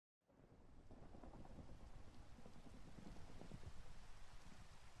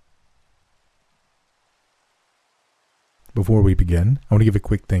Before we begin, I want to give a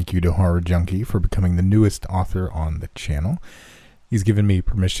quick thank you to Horror Junkie for becoming the newest author on the channel. He's given me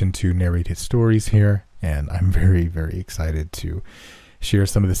permission to narrate his stories here, and I'm very, very excited to share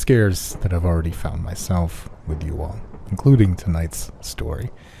some of the scares that I've already found myself with you all, including tonight's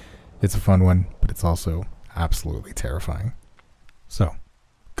story. It's a fun one, but it's also absolutely terrifying. So,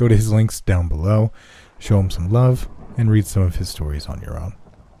 go to his links down below, show him some love, and read some of his stories on your own.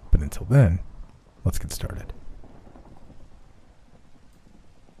 But until then, let's get started.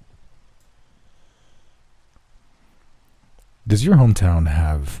 Does your hometown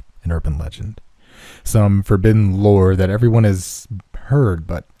have an urban legend? Some forbidden lore that everyone has heard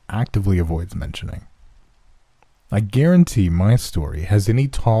but actively avoids mentioning? I guarantee my story has any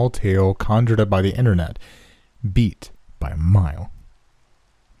tall tale conjured up by the internet beat by a mile.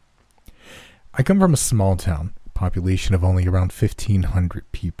 I come from a small town, population of only around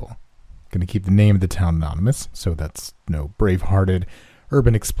 1,500 people. Going to keep the name of the town anonymous, so that's no brave-hearted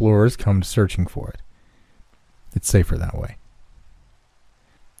urban explorers come searching for it. It's safer that way.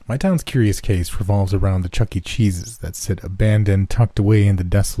 My town's curious case revolves around the Chuck E. Cheeses that sit abandoned, tucked away in the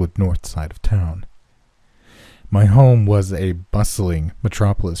desolate north side of town. My home was a bustling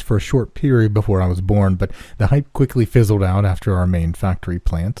metropolis for a short period before I was born, but the hype quickly fizzled out after our main factory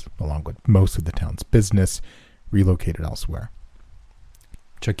plant, along with most of the town's business, relocated elsewhere.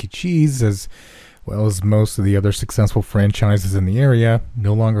 Chuck E. Cheese, as well as most of the other successful franchises in the area,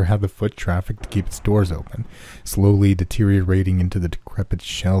 no longer had the foot traffic to keep its doors open, slowly deteriorating into the decrepit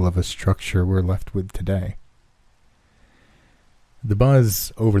shell of a structure we're left with today. The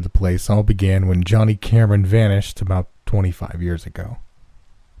buzz over the place all began when Johnny Cameron vanished about 25 years ago.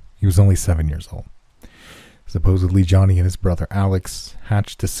 He was only 7 years old. Supposedly, Johnny and his brother Alex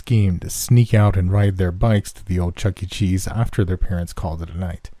hatched a scheme to sneak out and ride their bikes to the old Chuck E. Cheese after their parents called it a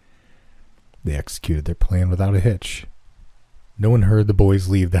night. They executed their plan without a hitch. No one heard the boys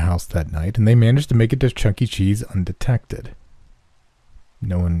leave the house that night, and they managed to make it to Chuck E. Cheese undetected.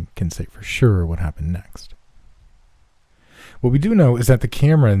 No one can say for sure what happened next. What we do know is that the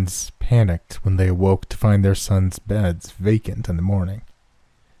Camerons panicked when they awoke to find their son's beds vacant in the morning.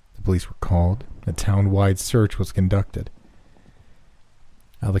 The police were called. A town-wide search was conducted.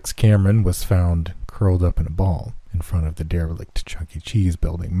 Alex Cameron was found curled up in a ball in front of the derelict Chuck E. Cheese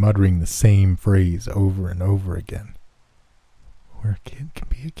building, muttering the same phrase over and over again. Where a kid can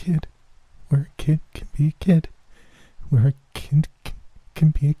be a kid. Where a kid can be a kid. Where a kid can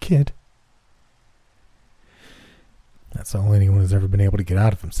be a kid. That's all anyone has ever been able to get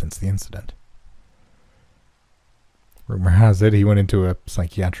out of him since the incident. Rumor has it he went into a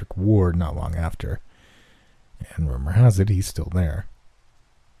psychiatric ward not long after. And rumor has it he's still there.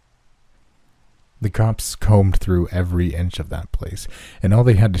 The cops combed through every inch of that place, and all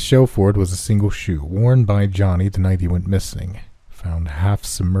they had to show for it was a single shoe, worn by Johnny the night he went missing, found half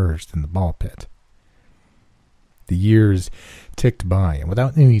submerged in the ball pit. The years ticked by, and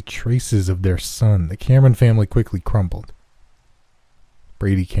without any traces of their son, the Cameron family quickly crumbled.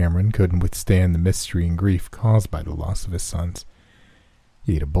 Brady Cameron couldn't withstand the mystery and grief caused by the loss of his sons.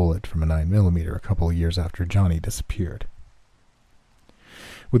 He ate a bullet from a 9mm a couple of years after Johnny disappeared.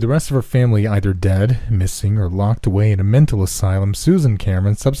 With the rest of her family either dead, missing, or locked away in a mental asylum, Susan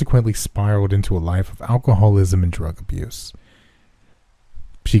Cameron subsequently spiraled into a life of alcoholism and drug abuse.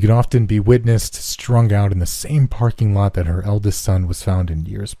 She could often be witnessed strung out in the same parking lot that her eldest son was found in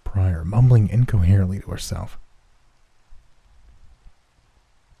years prior, mumbling incoherently to herself.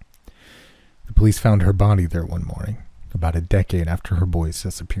 The police found her body there one morning, about a decade after her boy's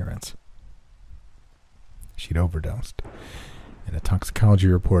disappearance. She'd overdosed, and a toxicology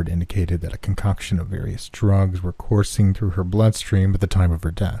report indicated that a concoction of various drugs were coursing through her bloodstream at the time of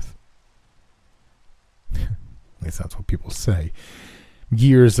her death. At least that's what people say.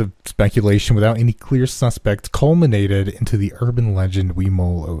 Years of speculation without any clear suspects culminated into the urban legend we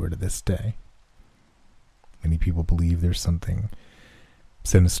mull over to this day. Many people believe there's something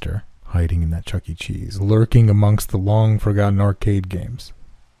sinister hiding in that Chuck E. Cheese, lurking amongst the long-forgotten arcade games.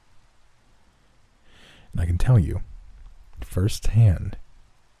 And I can tell you, firsthand,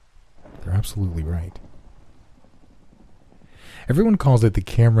 they're absolutely right. Everyone calls it the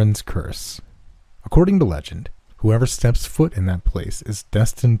Cameron's Curse. According to legend, whoever steps foot in that place is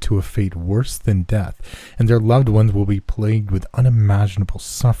destined to a fate worse than death, and their loved ones will be plagued with unimaginable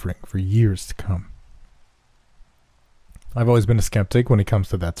suffering for years to come. I've always been a skeptic when it comes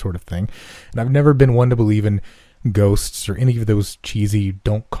to that sort of thing, and I've never been one to believe in ghosts or any of those cheesy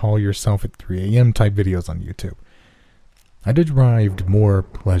don't call yourself at 3 a.m. type videos on YouTube. I derived more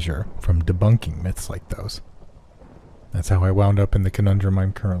pleasure from debunking myths like those. That's how I wound up in the conundrum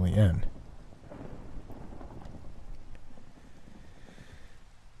I'm currently in.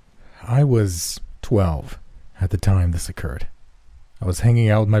 I was 12 at the time this occurred. I was hanging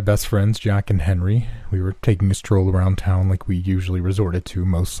out with my best friends, Jack and Henry. We were taking a stroll around town like we usually resorted to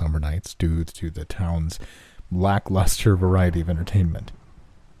most summer nights due to the town's lackluster variety of entertainment.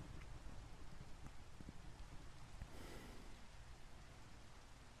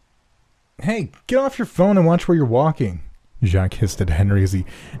 Hey, get off your phone and watch where you're walking, Jack hissed at Henry as he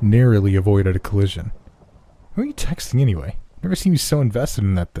narrowly avoided a collision. Who are you texting anyway? Never seen you so invested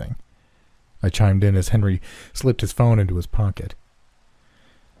in that thing. I chimed in as Henry slipped his phone into his pocket.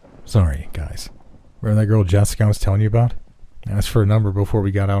 Sorry, guys. Remember that girl Jessica I was telling you about? I asked for a number before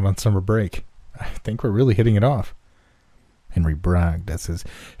we got out on summer break. I think we're really hitting it off. Henry bragged as his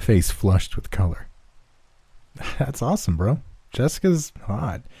face flushed with color. That's awesome, bro. Jessica's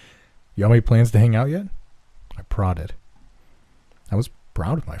hot. Y'all made plans to hang out yet? I prodded. I was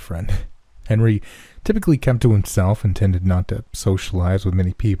proud of my friend. Henry typically kept to himself and tended not to socialize with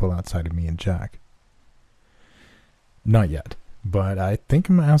many people outside of me and Jack. Not yet, but I think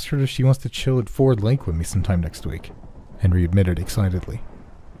I'm going to ask her if she wants to chill at Ford Lake with me sometime next week, Henry admitted excitedly.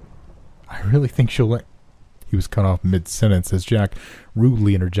 I really think she'll let... He was cut off mid-sentence as Jack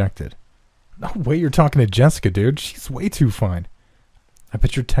rudely interjected. No way you're talking to Jessica, dude. She's way too fine. I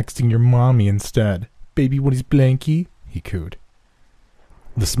bet you're texting your mommy instead. Baby, what is blanky? He cooed.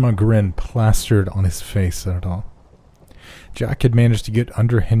 The smug grin plastered on his face at it all. Jack had managed to get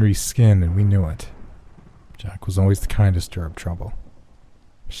under Henry's skin, and we knew it. Jack was always the kind to stir up trouble.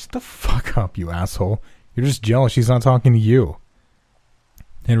 Shut the fuck up, you asshole. You're just jealous she's not talking to you.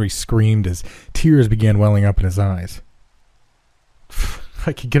 Henry screamed as tears began welling up in his eyes.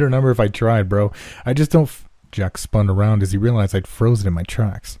 I could get her number if I tried, bro. I just don't... Jack spun around as he realized I'd frozen in my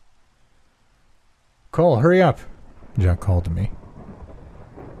tracks. Cole, hurry up, Jack called to me.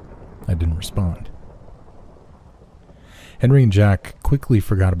 I didn't respond. Henry and Jack quickly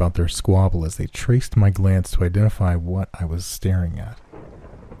forgot about their squabble as they traced my glance to identify what I was staring at.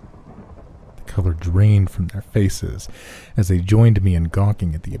 The color drained from their faces as they joined me in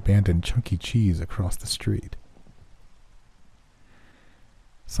gawking at the abandoned Chuck E. Cheese across the street.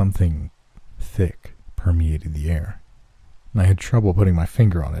 Something thick permeated the air, and I had trouble putting my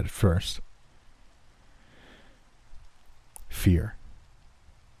finger on it at first. Fear.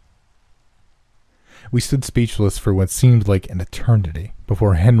 We stood speechless for what seemed like an eternity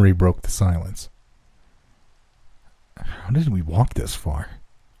before Henry broke the silence. How did we walk this far?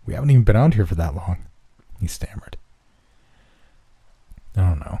 We haven't even been out here for that long, he stammered. I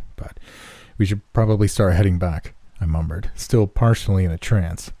don't know, but we should probably start heading back, I mumbled, still partially in a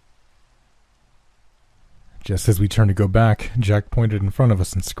trance. Just as we turned to go back, Jack pointed in front of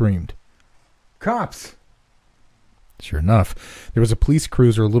us and screamed, Cops! Sure enough, there was a police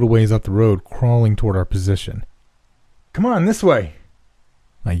cruiser a little ways up the road crawling toward our position. Come on, this way!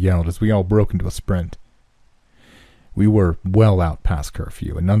 I yelled as we all broke into a sprint. We were well out past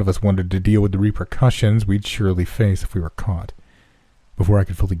curfew, and none of us wanted to deal with the repercussions we'd surely face if we were caught. Before I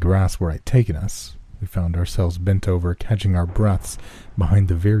could fully grasp where I'd taken us, we found ourselves bent over, catching our breaths behind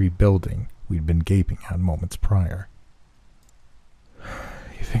the very building we'd been gaping at moments prior.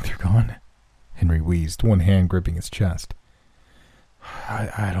 You think they're gone? Henry wheezed, one hand gripping his chest.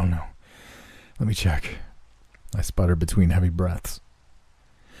 I don't know. Let me check. I sputtered between heavy breaths.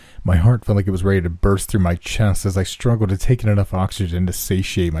 My heart felt like it was ready to burst through my chest as I struggled to take in enough oxygen to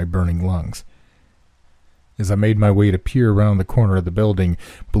satiate my burning lungs. As I made my way to peer around the corner of the building,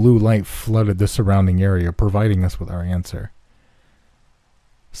 blue light flooded the surrounding area, providing us with our answer.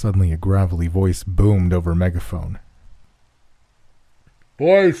 Suddenly, a gravelly voice boomed over a megaphone.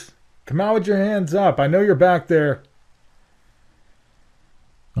 Boys, come out with your hands up. I know you're back there.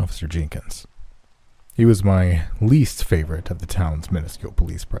 Officer Jenkins. He was my least favorite of the town's minuscule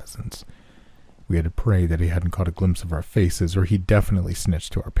police presence. We had to pray that he hadn't caught a glimpse of our faces, or he'd definitely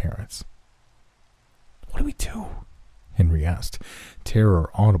snitched to our parents. What do we do? Henry asked, terror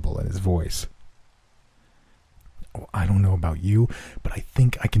audible in his voice. Oh, I don't know about you, but I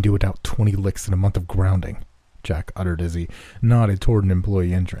think I can do without 20 licks in a month of grounding, Jack uttered as he nodded toward an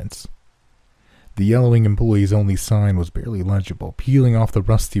employee entrance. The yellowing employee's only sign was barely legible, peeling off the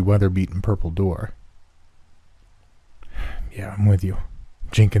rusty, weather-beaten purple door. Yeah, I'm with you.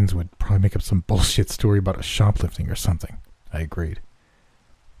 Jenkins would probably make up some bullshit story about a shoplifting or something, I agreed.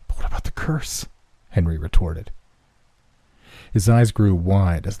 But what about the curse? Henry retorted. His eyes grew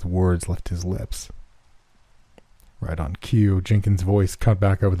wide as the words left his lips. Right on cue, Jenkins' voice cut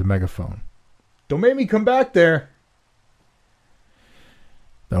back over the megaphone. Don't make me come back there!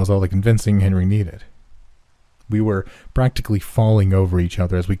 That was all the convincing Henry needed. We were practically falling over each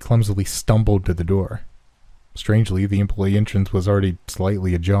other as we clumsily stumbled to the door. Strangely, the employee entrance was already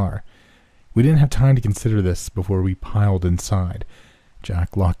slightly ajar. We didn't have time to consider this before we piled inside,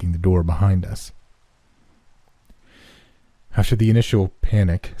 Jack locking the door behind us. After the initial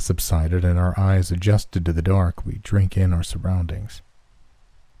panic subsided and our eyes adjusted to the dark, we drank in our surroundings.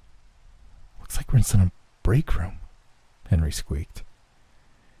 "Looks like we're in some break room," Henry squeaked.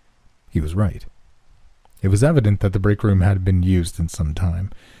 He was right. It was evident that the break room had been used in some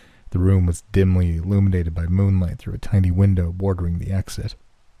time. The room was dimly illuminated by moonlight through a tiny window bordering the exit.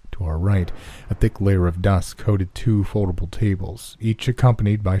 To our right, a thick layer of dust coated 2 foldable tables, each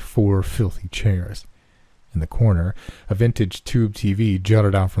accompanied by 4 filthy chairs. In the corner, a vintage tube TV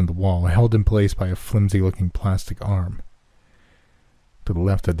jutted out from the wall, held in place by a flimsy-looking plastic arm. To the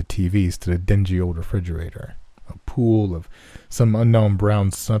left of the TV stood a dingy old refrigerator. A pool of some unknown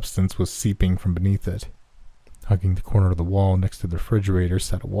brown substance was seeping from beneath it. Hugging the corner of the wall next to the refrigerator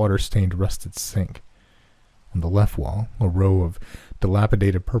sat a water-stained rusted sink. On the left wall, a row of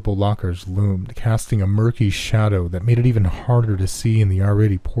dilapidated purple lockers loomed, casting a murky shadow that made it even harder to see in the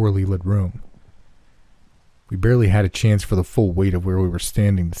already poorly lit room. We barely had a chance for the full weight of where we were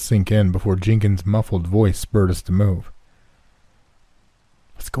standing to sink in before Jenkins' muffled voice spurred us to move.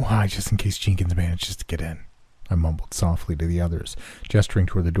 "Let's go high just in case Jenkins manages to get in," I mumbled softly to the others, gesturing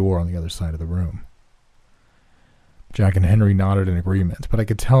toward the door on the other side of the room. Jack and Henry nodded in agreement, but I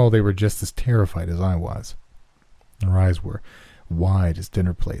could tell they were just as terrified as I was. Their eyes were wide as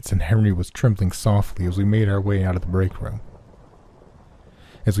dinner plates, and Henry was trembling softly as we made our way out of the break room.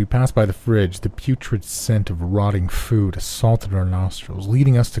 As we passed by the fridge, the putrid scent of rotting food assaulted our nostrils,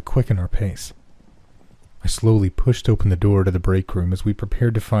 leading us to quicken our pace. I slowly pushed open the door to the break room as we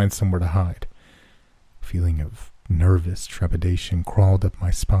prepared to find somewhere to hide. A feeling of nervous trepidation crawled up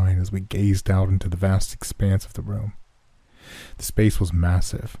my spine as we gazed out into the vast expanse of the room. The space was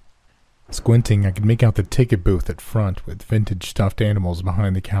massive. Squinting, I could make out the ticket booth at front with vintage stuffed animals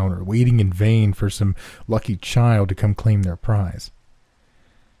behind the counter, waiting in vain for some lucky child to come claim their prize.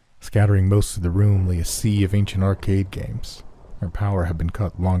 Scattering most of the room lay a sea of ancient arcade games. Their power had been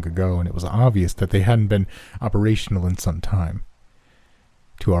cut long ago, and it was obvious that they hadn't been operational in some time.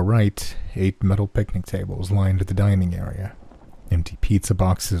 To our right, 8 metal picnic tables lined the dining area. Empty pizza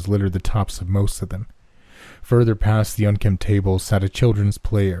boxes littered the tops of most of them. Further past the unkempt tables sat a children's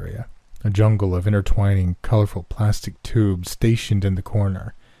play area, a jungle of intertwining, colorful plastic tubes stationed in the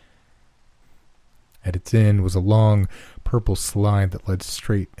corner. At its end was a long, purple slide that led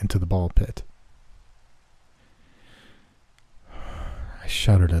straight into the ball pit. I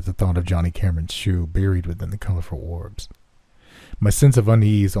shuddered at the thought of Johnny Cameron's shoe buried within the colorful orbs. My sense of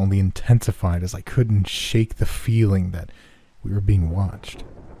unease only intensified as I couldn't shake the feeling that we were being watched.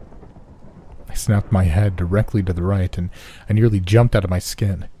 I snapped my head directly to the right, and I nearly jumped out of my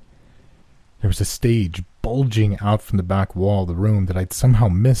skin. There was a stage bulging out from the back wall of the room that I'd somehow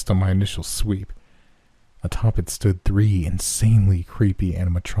missed on my initial sweep. Atop it stood 3 insanely creepy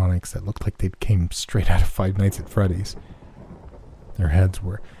animatronics that looked like they'd came straight out of Five Nights at Freddy's. Their heads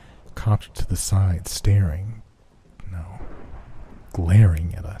were cocked to the side,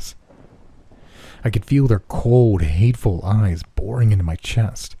 glaring at us. I could feel their cold, hateful eyes boring into my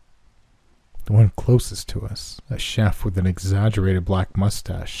chest. The one closest to us, a chef with an exaggerated black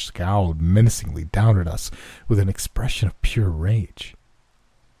mustache, scowled menacingly down at us with an expression of pure rage.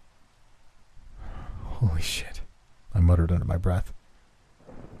 "Holy shit," I muttered under my breath.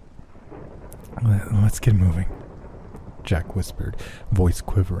 "Let's get moving," Jack whispered, voice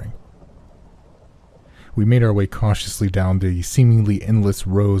quivering. We made our way cautiously down the seemingly endless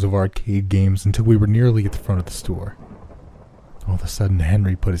rows of arcade games until we were nearly at the front of the store. All of a sudden,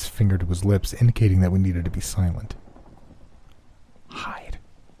 Henry put his finger to his lips, indicating that we needed to be silent. "Hide,"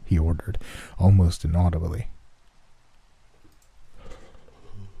 he ordered, almost inaudibly.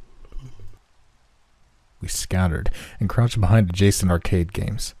 We scattered and crouched behind adjacent arcade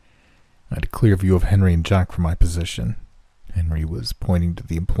games. I had a clear view of Henry and Jack from my position. Henry was pointing to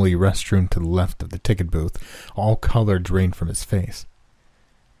the employee restroom to the left of the ticket booth. All color drained from his face.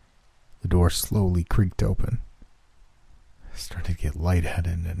 The door slowly creaked open. I started to get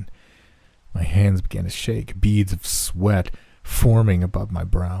lightheaded, and my hands began to shake, beads of sweat forming above my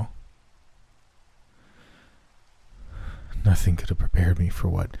brow. Nothing could have prepared me for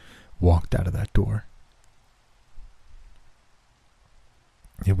what walked out of that door.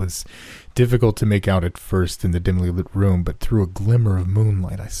 It was difficult to make out at first in the dimly lit room, but through a glimmer of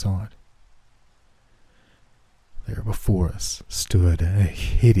moonlight I saw it. There before us stood a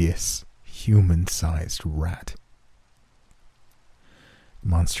hideous, human-sized rat. The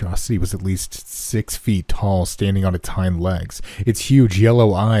monstrosity was at least 6 feet tall, standing on its hind legs. Its huge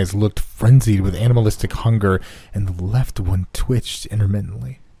yellow eyes looked frenzied with animalistic hunger, and the left one twitched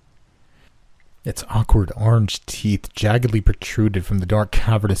intermittently. Its awkward orange teeth jaggedly protruded from the dark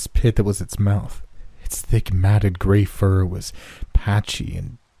cavernous pit that was its mouth. Its thick matted gray fur was patchy,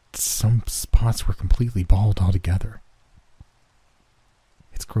 and some spots were completely bald altogether.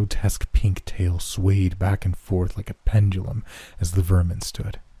 Its grotesque pink tail swayed back and forth like a pendulum as the vermin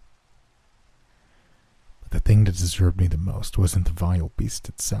stood. But the thing that disturbed me the most wasn't the vile beast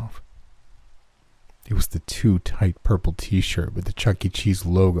itself. It was the too tight purple t-shirt with the Chuck E. Cheese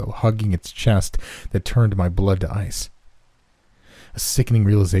logo hugging its chest that turned my blood to ice. A sickening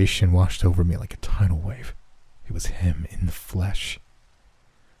realization washed over me like a tidal wave. It was him in the flesh.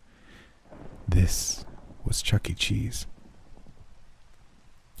 This was Chuck E. Cheese.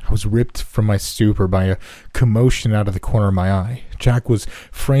 I was ripped from my stupor by a commotion out of the corner of my eye. Jack was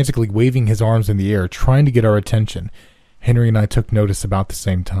frantically waving his arms in the air, trying to get our attention. Henry and I took notice about the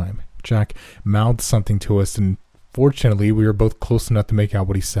same time. Jack mouthed something to us, and fortunately we were both close enough to make out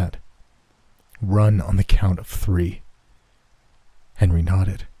what he said. "Run on the count of 3. Henry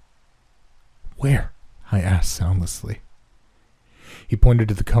nodded. "Where?" I asked soundlessly. He pointed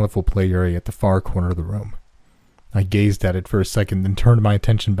to the colorful play area at the far corner of the room. I gazed at it for a second, then turned my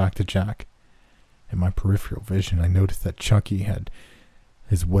attention back to Jack. In my peripheral vision, I noticed that Chucky had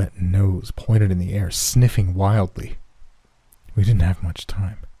his wet nose pointed in the air, sniffing wildly. We didn't have much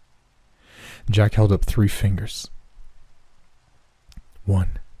time. Jack held up 3 fingers.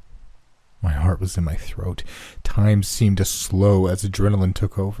 1. My heart was in my throat. Time seemed to slow as adrenaline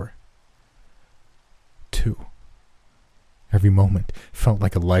took over. 2. Every moment felt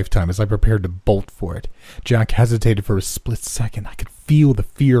like a lifetime as I prepared to bolt for it. Jack hesitated for a split second. I could feel the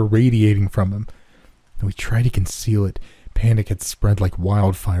fear radiating from him. Though he tried to conceal it, panic had spread like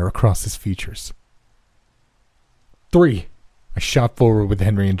wildfire across his features. 3. I shot forward with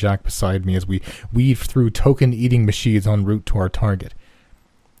Henry and Jack beside me as we weaved through token-eating machines en route to our target.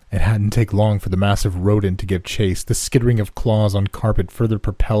 It hadn't taken long for the massive rodent to give chase. The skittering of claws on carpet further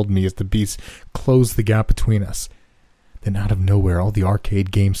propelled me as the beast closed the gap between us. Then out of nowhere, all the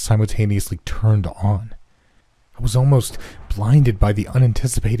arcade games simultaneously turned on. I was almost blinded by the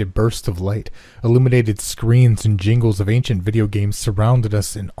unanticipated burst of light. Illuminated screens and jingles of ancient video games surrounded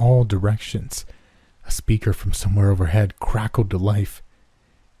us in all directions. A speaker from somewhere overhead crackled to life.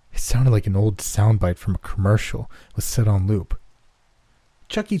 It sounded like an old soundbite from a commercial was set on loop.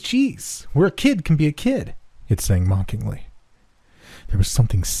 "Chuck E. Cheese, where a kid can be a kid," it sang mockingly. There was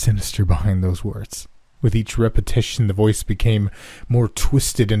something sinister behind those words. With each repetition, the voice became more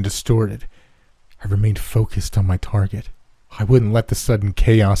twisted and distorted. I remained focused on my target. I wouldn't let the sudden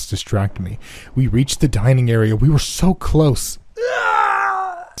chaos distract me. We reached the dining area. We were so close.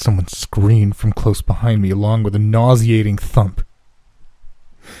 Someone screamed from close behind me, along with a nauseating thump.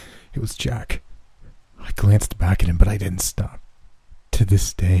 It was Jack. I glanced back at him, but I didn't stop. To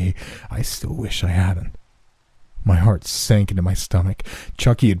this day, I still wish I hadn't. My heart sank into my stomach.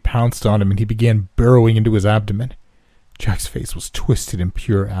 Chucky had pounced on him, and he began burrowing into his abdomen. Jack's face was twisted in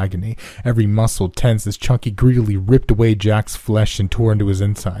pure agony. Every muscle tense as Chucky greedily ripped away Jack's flesh and tore into his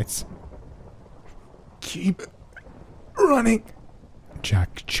insides. "Keep running,"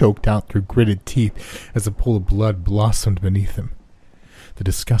 Jack choked out through gritted teeth as a pool of blood blossomed beneath him. The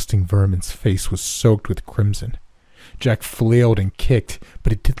disgusting vermin's face was soaked with crimson. Jack flailed and kicked,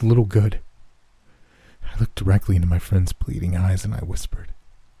 but it did little good. I looked directly into my friend's bleeding eyes and I whispered,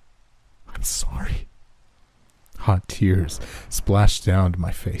 "I'm sorry." Hot tears splashed down to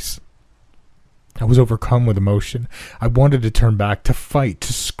my face. I was overcome with emotion. I wanted to turn back, to fight,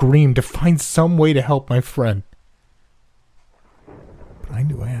 to scream, to find some way to help my friend. But I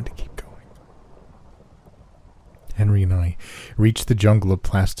knew I had to keep going. Henry and I reached the jungle of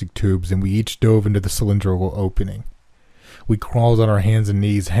plastic tubes, and we each dove into the cylindrical opening. We crawled on our hands and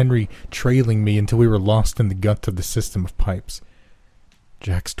knees, Henry trailing me until we were lost in the guts of the system of pipes.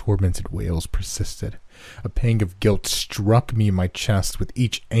 Jack's tormented wails persisted. A pang of guilt struck me in my chest with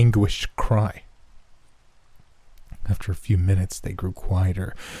each anguished cry. After a few minutes, they grew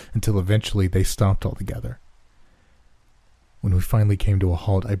quieter, until eventually they stopped altogether. When we finally came to a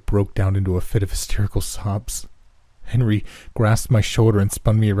halt, I broke down into a fit of hysterical sobs. Henry grasped my shoulder and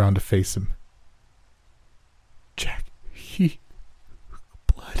spun me around to face him. "Jack,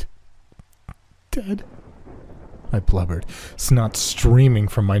 blood, dead," I blubbered, snot streaming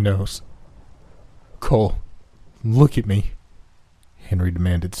from my nose. "Cole, look at me," Henry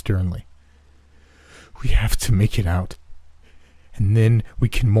demanded sternly. "We have to make it out, and then we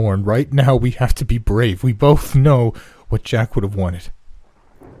can mourn. Right now we have to be brave. We both know what Jack would have wanted.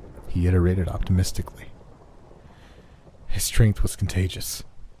 he iterated optimistically. His strength was contagious.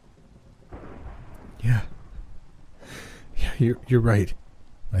 Yeah, you're right,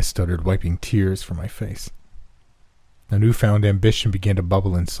 I stuttered, wiping tears from my face. A newfound ambition began to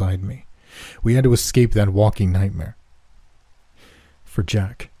bubble inside me. We had to escape that walking nightmare. For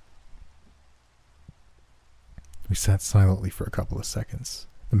Jack. We sat silently for a couple of seconds.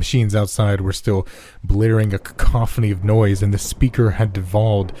 The machines outside were still blaring a cacophony of noise, and the speaker had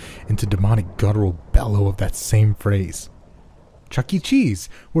devolved into demonic guttural bellow of that same phrase. Chuck E. Cheese,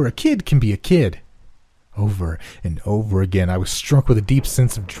 where a kid can be a kid. Over and over again, I was struck with a deep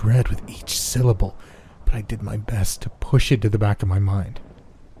sense of dread with each syllable, but I did my best to push it to the back of my mind.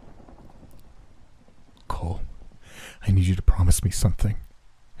 Cole, I need you to promise me something,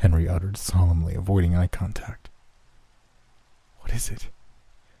 Henry uttered solemnly, avoiding eye contact. What is it?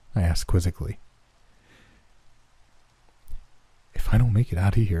 I asked quizzically. If I don't make it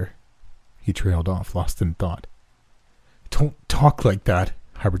out of here, he trailed off, lost in thought. Don't talk like that,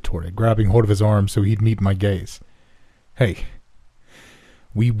 I retorted, grabbing hold of his arm so he'd meet my gaze. Hey,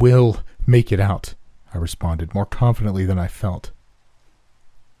 we will make it out, I responded, more confidently than I felt.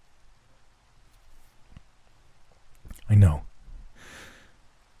 I know.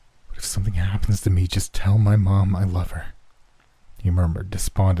 But if something happens to me, just tell my mom I love her, he murmured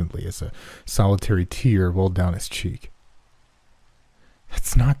despondently as a solitary tear rolled down his cheek.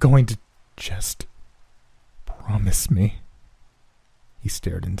 That's not going to just promise me. He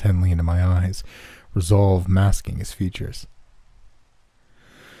stared intently into my eyes, resolve masking his features.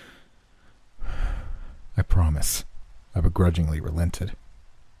 I promise, I begrudgingly relented.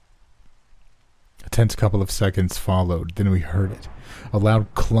 A tense couple of seconds followed, then we heard it. A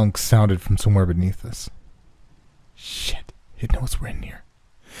loud clunk sounded from somewhere beneath us. Shit, it knows we're in here.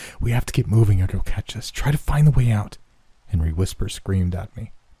 We have to get moving or it'll catch us. Try to find the way out, Henry Whisper screamed at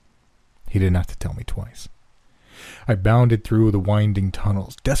me. He didn't have to tell me twice. I bounded through the winding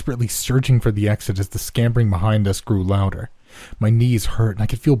tunnels, desperately searching for the exit as the scampering behind us grew louder. My knees hurt, and I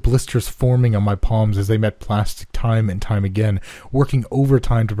could feel blisters forming on my palms as they met plastic time and time again, working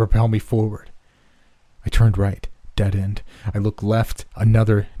overtime to propel me forward. I turned right, dead end. I looked left,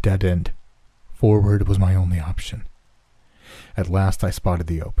 another dead end. Forward was my only option. At last I spotted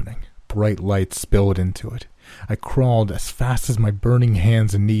the opening. Bright light spilled into it. I crawled as fast as my burning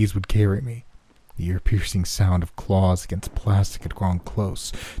hands and knees would carry me. The ear-piercing sound of claws against plastic had grown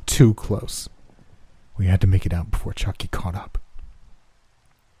close, too close. We had to make it out before Chucky caught up.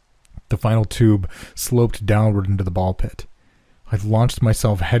 The final tube sloped downward into the ball pit. I launched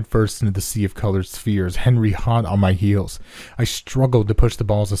myself headfirst into the sea of colored spheres, Henry hot on my heels. I struggled to push the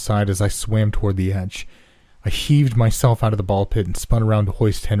balls aside as I swam toward the edge. I heaved myself out of the ball pit and spun around to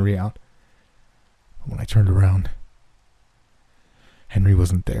hoist Henry out. But when I turned around, Henry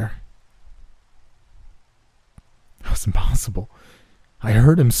wasn't there. It was impossible. I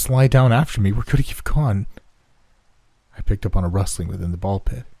heard him slide down after me. Where could he have gone? I picked up on a rustling within the ball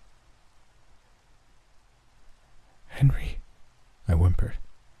pit. Henry, I whimpered.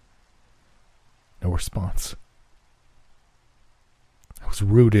 No response. I was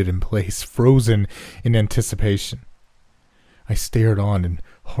rooted in place, frozen in anticipation. I stared on in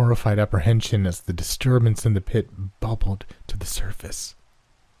horrified apprehension as the disturbance in the pit bubbled to the surface.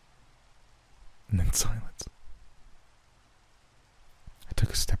 And then silence. I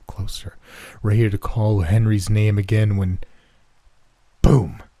took a step closer, ready to call Henry's name again when...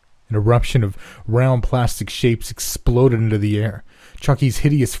 Boom! An eruption of round plastic shapes exploded into the air. Chucky's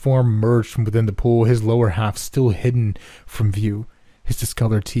hideous form emerged from within the pool, his lower half still hidden from view. His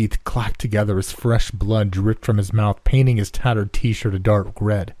discolored teeth clacked together as fresh blood dripped from his mouth, painting his tattered t-shirt a dark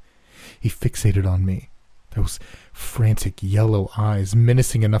red. He fixated on me, those frantic yellow eyes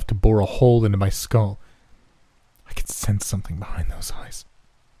menacing enough to bore a hole into my skull. I could sense something behind those eyes.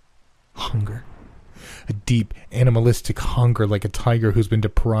 Hunger. A deep, animalistic hunger like a tiger who's been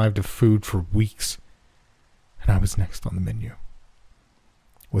deprived of food for weeks. And I was next on the menu.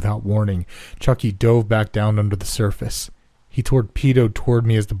 Without warning, Chucky dove back down under the surface. He torpedoed toward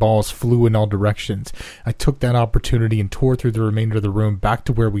me as the balls flew in all directions. I took that opportunity and tore through the remainder of the room back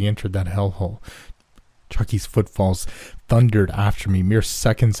to where we entered that hellhole. Chucky's footfalls thundered after me mere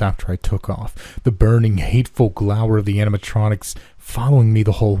seconds after I took off, the burning, hateful glower of the animatronics following me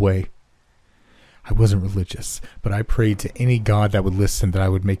the whole way. I wasn't religious, but I prayed to any god that would listen that I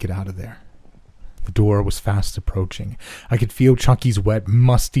would make it out of there. The door was fast approaching. I could feel Chucky's wet,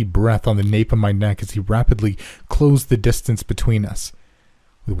 musty breath on the nape of my neck as he rapidly closed the distance between us.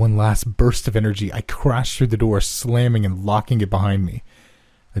 With one last burst of energy, I crashed through the door, slamming and locking it behind me.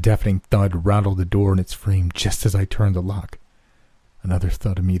 A deafening thud rattled the door in its frame just as I turned the lock. Another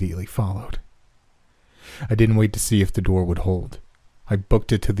thud immediately followed. I didn't wait to see if the door would hold. I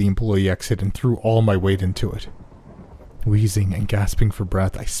booked it to the employee exit and threw all my weight into it. Wheezing and gasping for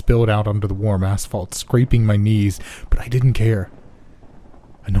breath, I spilled out onto the warm asphalt, scraping my knees, but I didn't care.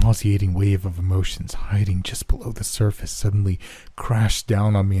 A nauseating wave of emotions hiding just below the surface suddenly crashed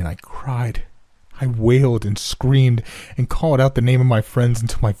down on me, and I cried. I wailed and screamed and called out the name of my friends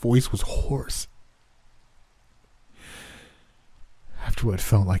until my voice was hoarse. After what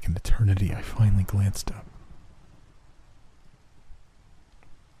felt like an eternity, I finally glanced up.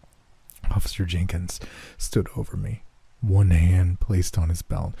 Officer Jenkins stood over me, one hand placed on his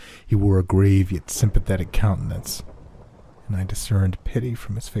belt. He wore a grave yet sympathetic countenance, and I discerned pity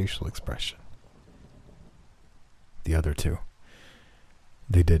from his facial expression. The other two,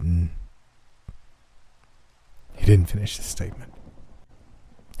 he didn't finish his statement.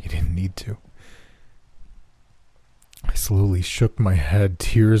 He didn't need to. I slowly shook my head,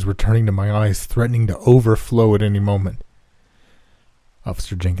 tears returning to my eyes, threatening to overflow at any moment.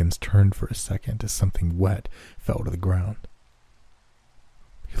 Officer Jenkins turned for a second as something wet fell to the ground.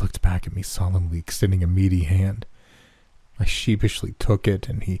 He looked back at me solemnly, extending a meaty hand. I sheepishly took it,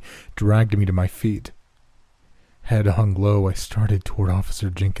 and he dragged me to my feet. Head hung low, I started toward Officer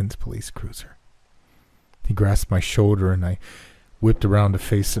Jenkins' police cruiser. He grasped my shoulder, and I whipped around to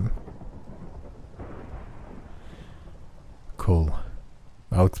face him. Cole,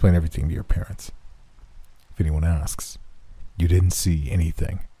 I'll explain everything to your parents. If anyone asks, you didn't see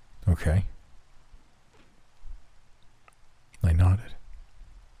anything, okay? I nodded.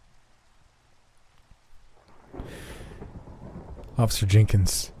 Officer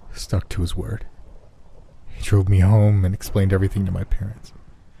Jenkins stuck to his word. He drove me home and explained everything to my parents.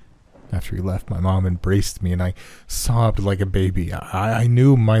 After he left, my mom embraced me and I sobbed like a baby. I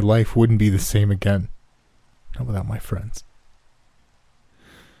knew my life wouldn't be the same again, not without my friends.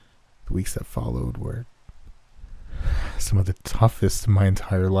 The weeks that followed were some of the toughest of my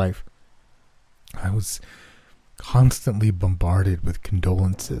entire life. I was constantly bombarded with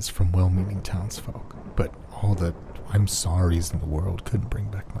condolences from well-meaning townsfolk, but all the I'm sorries in the world couldn't bring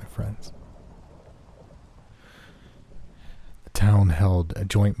back my friends. The town held a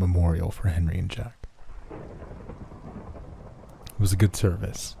joint memorial for Henry and Jack. It was a good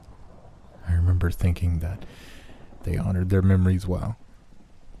service. I remember thinking that they honored their memories well.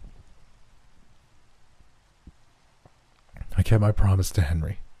 I kept my promise to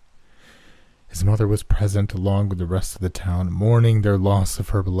Henry. His mother was present along with the rest of the town, mourning their loss of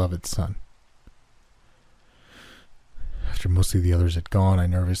her beloved son. After most of the others had gone, I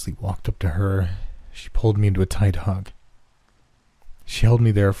nervously walked up to her. She pulled me into a tight hug. She held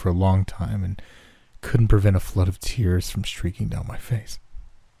me there for a long time and couldn't prevent a flood of tears from streaking down my face.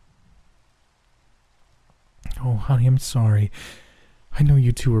 "Oh, honey, I'm sorry. I know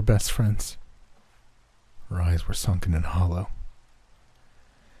you two were best friends." Her eyes were sunken and hollow.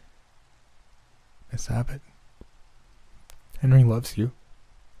 "Miss Abbott, Henry loves you,"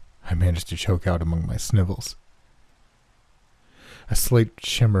 I managed to choke out among my snivels. A slight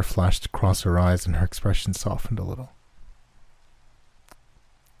shimmer flashed across her eyes and her expression softened a little.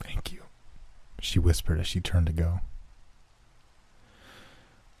 "Thank you," she whispered as she turned to go.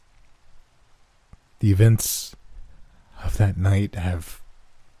 The events of that night have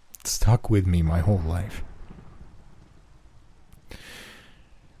stuck with me my whole life.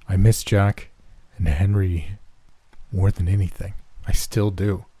 I miss Jack and Henry more than anything. I still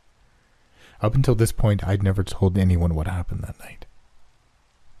do. Up until this point, I'd never told anyone what happened that night.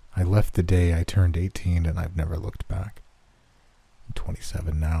 I left the day I turned 18 and I've never looked back. I'm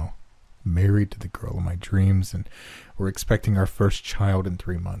 27 now, married to the girl of my dreams, and we're expecting our first child in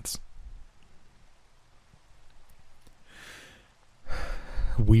 3 months.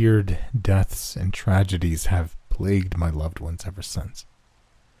 Weird deaths and tragedies have plagued my loved ones ever since.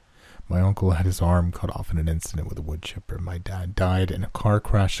 My uncle had his arm cut off in an incident with a wood chipper. My dad died in a car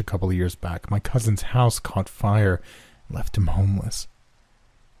crash a couple of years back. My cousin's house caught fire and left him homeless.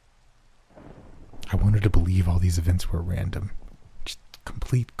 I wanted to believe all these events were random, just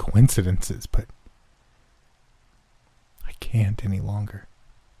complete coincidences, but I can't any longer.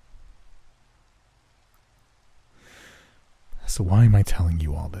 So why am I telling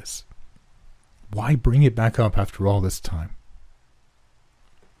you all this? Why bring it back up after all this time?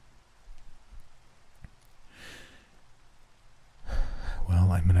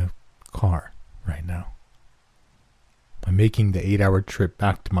 Well, I'm in a car right now. I'm making the 8-hour trip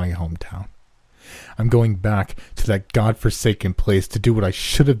back to my hometown. I'm going back to that godforsaken place to do what I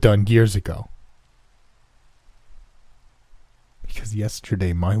should have done years ago. Because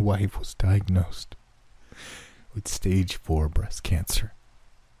yesterday my wife was diagnosed with stage 4 breast cancer.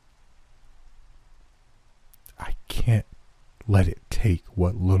 I can't let it take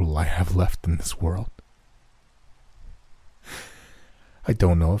what little I have left in this world. I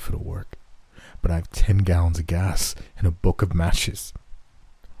don't know if it'll work, but I have 10 gallons of gas and a book of matches.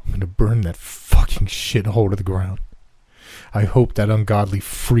 I'm gonna burn that fucking shithole to the ground. I hope that ungodly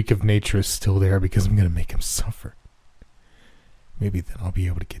freak of nature is still there because I'm gonna make him suffer. Maybe then I'll be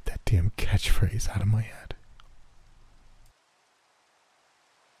able to get that damn catchphrase out of my head.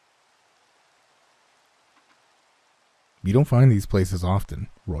 You don't find these places often,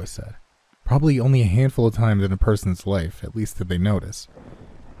 Roy said. Probably only a handful of times in a person's life, at least that they notice.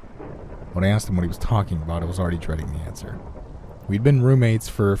 When I asked him what he was talking about, I was already dreading the answer. We'd been roommates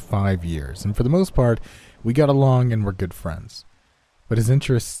for 5 years, and for the most part, we got along and were good friends. But his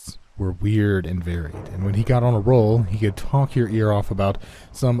interests were weird and varied, and when he got on a roll, he could talk your ear off about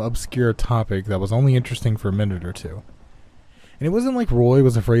some obscure topic that was only interesting for a minute or two. And it wasn't like Roy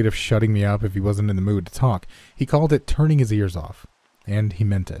was afraid of shutting me up if he wasn't in the mood to talk. He called it turning his ears off, and he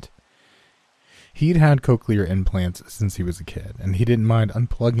meant it. He'd had cochlear implants since he was a kid, and he didn't mind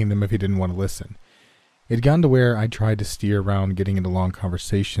unplugging them if he didn't want to listen. It'd gotten to where I tried to steer around getting into long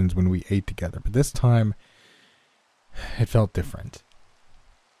conversations when we ate together, but this time, it felt different.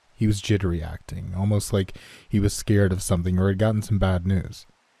 He was jittery acting, almost like he was scared of something or had gotten some bad news.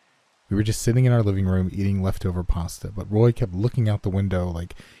 We were just sitting in our living room eating leftover pasta, but Roy kept looking out the window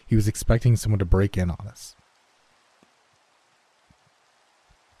like he was expecting someone to break in on us.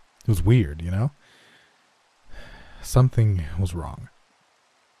 It was weird, you know? Something was wrong.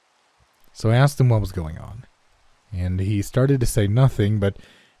 So I asked him what was going on, and he started to say nothing, but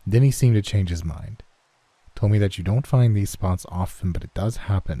then he seemed to change his mind. Told me that you don't find these spots often, but it does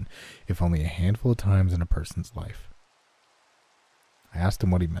happen, if only a handful of times in a person's life. I asked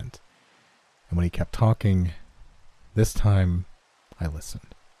him what he meant, and when he kept talking, this time I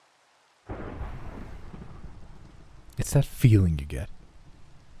listened. It's that feeling you get.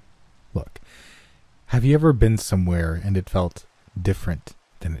 Look, have you ever been somewhere and it felt different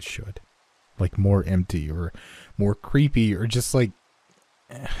than it should? Like more empty or more creepy or just like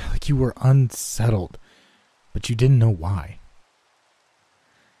you were unsettled, but you didn't know why.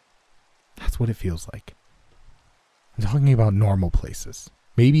 That's what it feels like. I'm talking about normal places.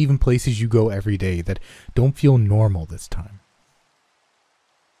 Maybe even places you go every day that don't feel normal this time.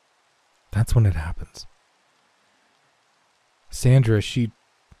 That's when it happens. Sandra's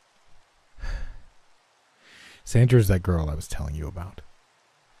that girl I was telling you about.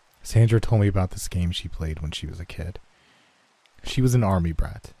 Sandra told me about this game she played when she was a kid. She was an army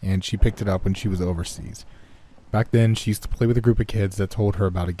brat, and she picked it up when she was overseas. Back then, she used to play with a group of kids that told her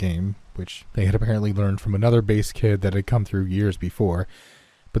about a game, which they had apparently learned from another base kid that had come through years before,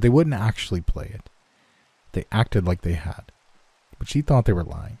 but they wouldn't actually play it. They acted like they had, but she thought they were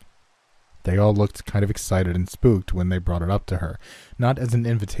lying. They all looked kind of excited and spooked when they brought it up to her, not as an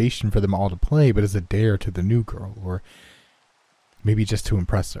invitation for them all to play, but as a dare to the new girl, or maybe just to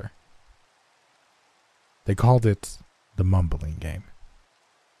impress her. They called it the mumbling game.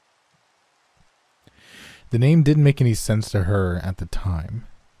 The name didn't make any sense to her at the time.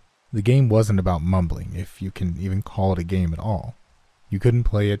 The game wasn't about mumbling, if you can even call it a game at all. You couldn't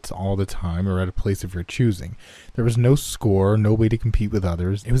play it all the time or at a place of your choosing. There was no score, no way to compete with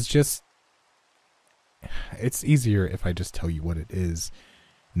others. It was just... It's easier if I just tell you what it is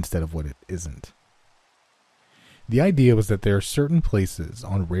instead of what it isn't. The idea was that there are certain places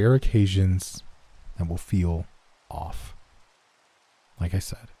on rare occasions that will feel off. Like I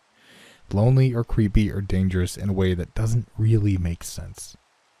said, lonely or creepy or dangerous in a way that doesn't really make sense.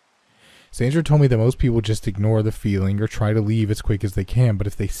 Sandra told me that most people just ignore the feeling or try to leave as quick as they can, but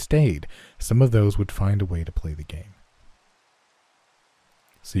if they stayed, some of those would find a way to play the game.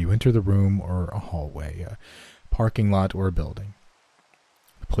 So you enter the room or a hallway, a parking lot or a building.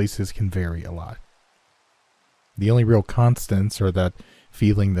 The places can vary a lot. The only real constants are that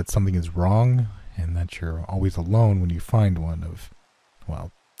feeling that something is wrong and that you're always alone when you find one of,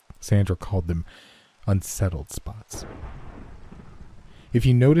 well, Sandra called them unsettled spots. If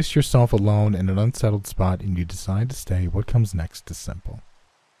you notice yourself alone in an unsettled spot and you decide to stay, what comes next is simple.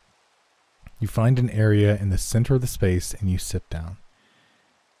 You find an area in the center of the space and you sit down.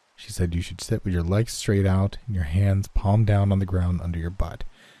 She said you should sit with your legs straight out and your hands palm down on the ground under your butt.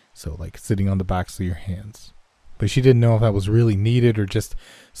 So like sitting on the backs of your hands. But she didn't know if that was really needed or just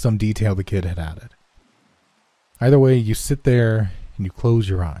some detail the kid had added. Either way, you sit there and you close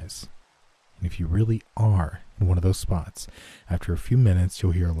your eyes. And if you really are in one of those spots, after a few minutes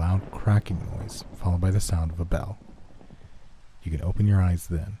you'll hear a loud cracking noise followed by the sound of a bell. You can open your eyes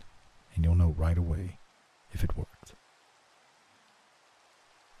then, and you'll know right away if it worked.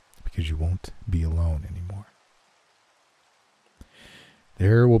 Because you won't be alone anymore.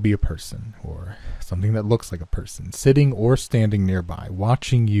 There will be a person, or something that looks like a person, sitting or standing nearby,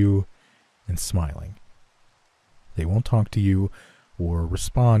 watching you and smiling. They won't talk to you or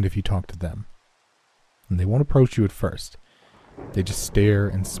respond if you talk to them. And they won't approach you at first. They just stare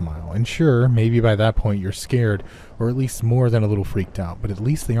and smile. And sure, maybe by that point you're scared, or at least more than a little freaked out, but at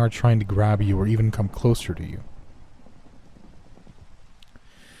least they aren't trying to grab you or even come closer to you.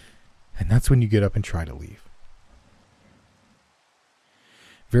 And that's when you get up and try to leave.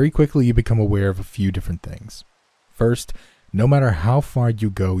 Very quickly you become aware of a few different things. First, no matter how far you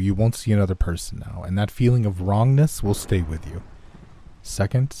go, you won't see another person now, and that feeling of wrongness will stay with you.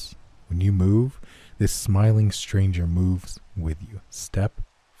 Second, when you move, this smiling stranger moves with you, step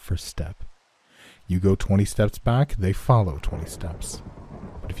for step. You go 20 steps back, they follow 20 steps.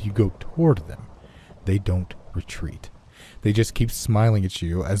 But if you go toward them, they don't retreat. They just keep smiling at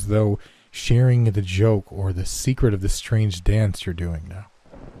you as though sharing the joke or the secret of the strange dance you're doing now.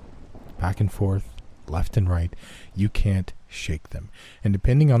 Back and forth, left and right, you can't shake them. And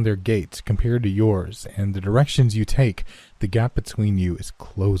depending on their gait compared to yours and the directions you take, the gap between you is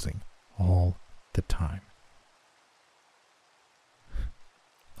closing all the time.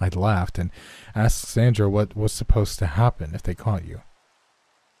 I'd laughed and asked Sandra what was supposed to happen if they caught you.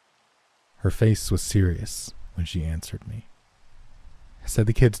 Her face was serious when she answered me. I said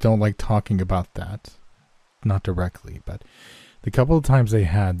the kids don't like talking about that. Not directly, but the couple of times they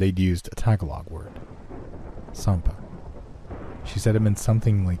had, they'd used a Tagalog word. Sampa. She said it meant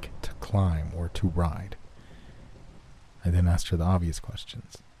something like to climb or to ride. I then asked her the obvious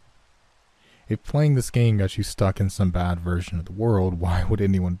questions. If playing this game got you stuck in some bad version of the world, why would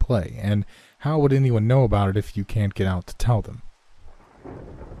anyone play? And how would anyone know about it if you can't get out to tell them?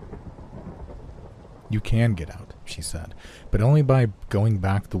 You can get out, she said, but only by going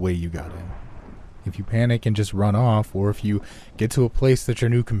back the way you got in. If you panic and just run off, or if you get to a place that your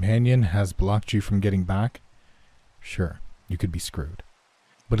new companion has blocked you from getting back, sure, you could be screwed.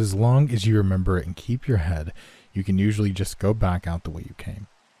 But as long as you remember it and keep your head, you can usually just go back out the way you came.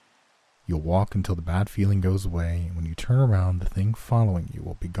 You'll walk until the bad feeling goes away, and when you turn around, the thing following you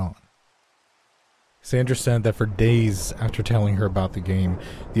will be gone. Sandra said that for days after telling her about the game,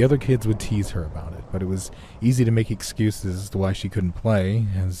 the other kids would tease her about it, but it was easy to make excuses as to why she couldn't play,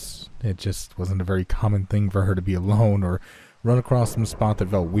 as it just wasn't a very common thing for her to be alone or run across some spot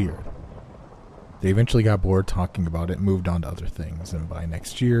that felt weird. They eventually got bored talking about it and moved on to other things, and by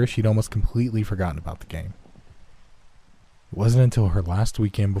next year, she'd almost completely forgotten about the game. It wasn't until her last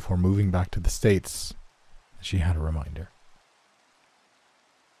weekend before moving back to the States that she had a reminder.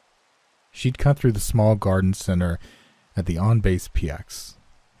 She'd cut through the small garden center at the on-base PX.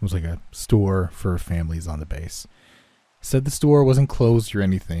 It was like a store for families on the base. Said the store wasn't closed or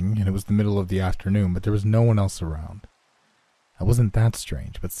anything, and it was the middle of the afternoon, but there was no one else around. That wasn't that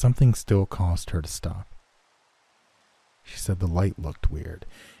strange, but something still caused her to stop. She said the light looked weird,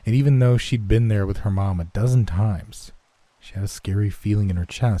 and even though she'd been there with her mom a dozen times, she had a scary feeling in her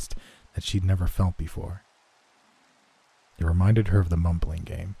chest that she'd never felt before. It reminded her of the mumbling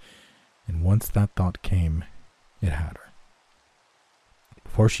game, and once that thought came, it had her.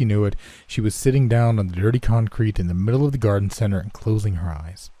 Before she knew it, she was sitting down on the dirty concrete in the middle of the garden center and closing her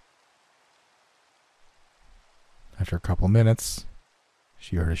eyes. After a couple minutes,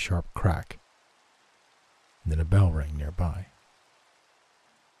 she heard a sharp crack, and then a bell rang nearby.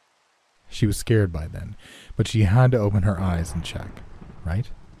 She was scared by then, but she had to open her eyes and check,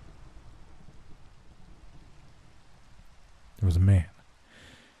 right? There was a man,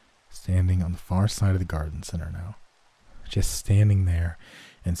 standing on the far side of the garden center now, just standing there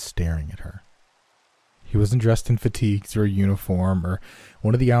and staring at her. He wasn't dressed in fatigues or a uniform or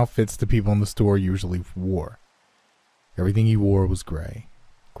one of the outfits the people in the store usually wore. Everything he wore was gray.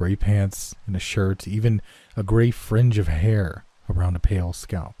 Gray pants and a shirt, even a gray fringe of hair around a pale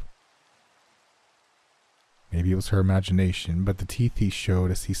scalp. Maybe it was her imagination, but the teeth he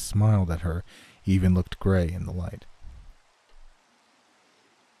showed as he smiled at her even looked gray in the light.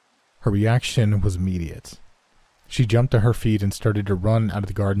 Her reaction was immediate. She jumped to her feet and started to run out of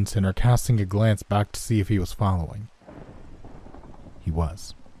the garden center, casting a glance back to see if he was following. He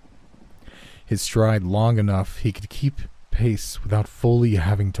was. His stride long enough he could keep pace without fully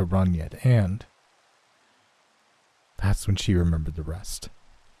having to run yet, and that's when she remembered the rest.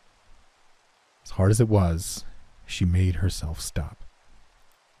 As hard as it was, she made herself stop.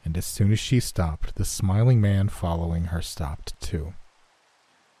 And as soon as she stopped, the smiling man following her stopped too.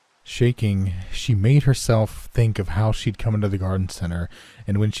 Shaking, she made herself think of how she'd come into the garden center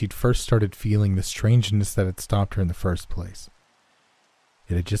and when she'd first started feeling the strangeness that had stopped her in the first place.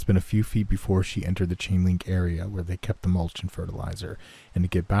 It had just been a few feet before she entered the chain link area where they kept the mulch and fertilizer, and to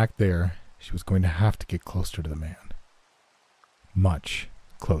get back there, she was going to have to get closer to the man. Much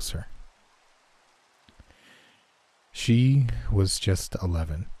closer. She was just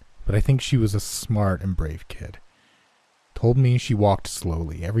 11, but I think she was a smart and brave kid. Told me she walked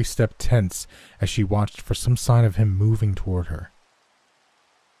slowly, every step tense as she watched for some sign of him moving toward her.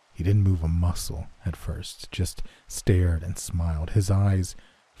 He didn't move a muscle at first, just stared and smiled, his eyes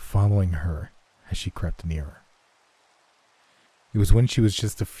following her as she crept nearer. It was when she was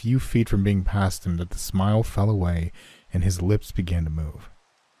just a few feet from being past him that the smile fell away and his lips began to move.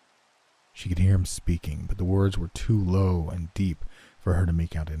 She could hear him speaking, but the words were too low and deep for her to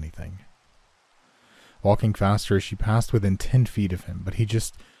make out anything. Walking faster, she passed within 10 feet of him, but he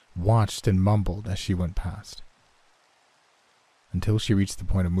just watched and mumbled as she went past. Until she reached the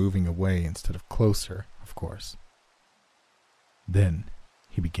point of moving away instead of closer, of course. Then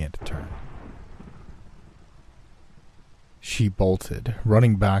he began to turn. She bolted,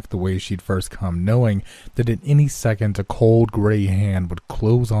 running back the way she'd first come, knowing that at any second a cold gray hand would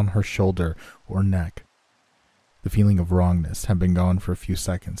close on her shoulder or neck. The feeling of wrongness had been gone for a few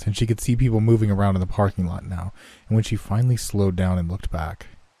seconds, and she could see people moving around in the parking lot now, and when she finally slowed down and looked back,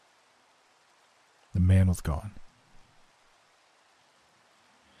 the man was gone.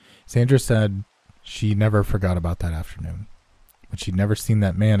 Sandra said she never forgot about that afternoon, but she'd never seen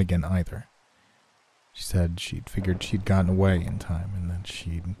that man again either. She said she'd figured she'd gotten away in time, and that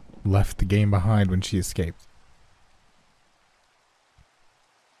she'd left the game behind when she escaped.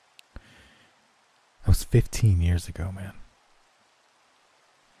 That was 15 years ago, man.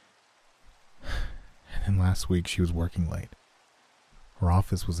 And then last week she was working late. Her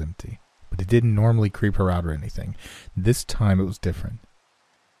office was empty, but it didn't normally creep her out or anything. This time it was different.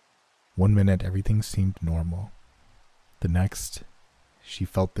 One minute everything seemed normal. The next, she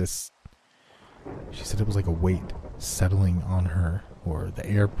felt this. She said it was like a weight settling on her, or the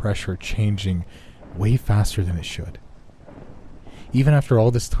air pressure changing way faster than it should. Even after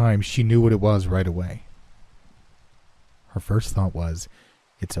all this time, she knew what it was right away. Her first thought was,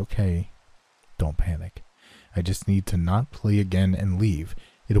 it's okay, don't panic. I just need to not play again and leave.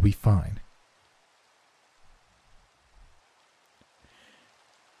 It'll be fine.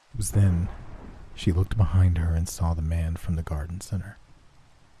 It was then she looked behind her and saw the man from the garden center,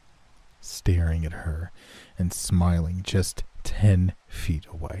 staring at her and smiling just 10 feet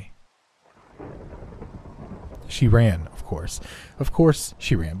away. She ran, of course. Of course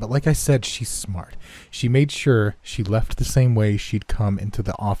she ran, but like I said, she's smart. She made sure she left the same way she'd come into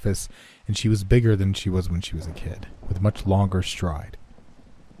the office, and she was bigger than she was when she was a kid, with much longer stride.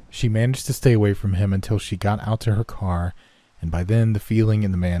 She managed to stay away from him until she got out to her car, and by then the feeling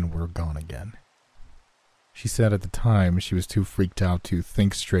and the man were gone again. She said at the time she was too freaked out to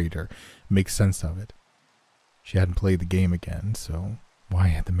think straight or make sense of it. She hadn't played the game again, so why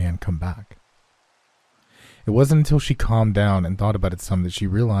had the man come back? It wasn't until she calmed down and thought about it some that she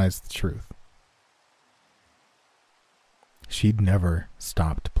realized the truth. She'd never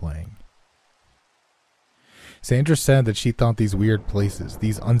stopped playing. Sandra said that she thought these weird places,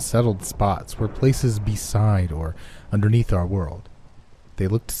 these unsettled spots, were places beside or underneath our world. They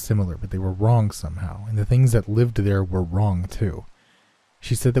looked similar, but they were wrong somehow, and the things that lived there were wrong too.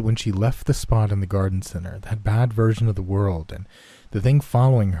 She said that when she left the spot in the garden center, that bad version of the world and the thing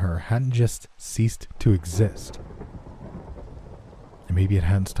following her hadn't just ceased to exist. And maybe it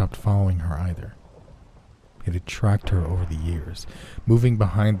hadn't stopped following her either. It had tracked her over the years, moving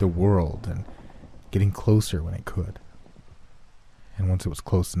behind the world and getting closer when it could. And once it was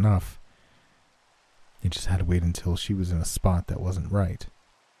close enough, it just had to wait until she was in a spot that wasn't right.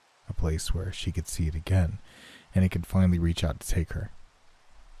 A place where she could see it again, and it could finally reach out to take her.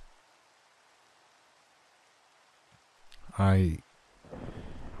 I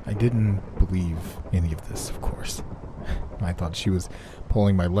didn't believe any of this, of course. I thought she was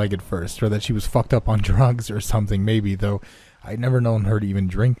pulling my leg at first, or that she was fucked up on drugs or something maybe, though I'd never known her to even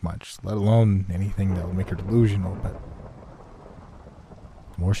drink much, let alone anything that would make her delusional. But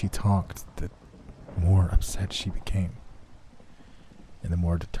the more she talked, the more upset she became, and the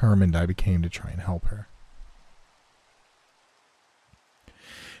more determined I became to try and help her.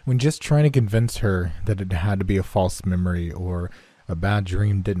 When just trying to convince her that it had to be a false memory or a bad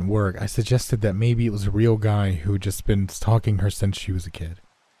dream didn't work, I suggested that maybe it was a real guy who had just been stalking her since she was a kid.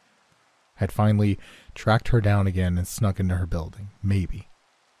 Had finally tracked her down again and snuck into her building. Maybe.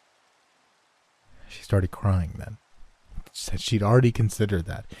 She started crying then. said she'd already considered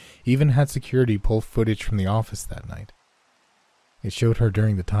that, even had security pull footage from the office that night. It showed her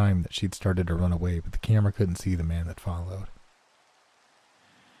during the time that she'd started to run away, but the camera couldn't see the man that followed.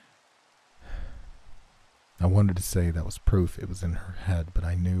 I wanted to say that was proof it was in her head, but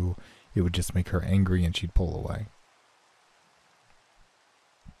I knew it would just make her angry and she'd pull away.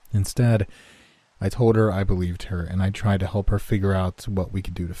 Instead, I told her I believed her, and I tried to help her figure out what we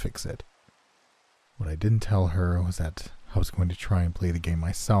could do to fix it. What I didn't tell her was that I was going to try and play the game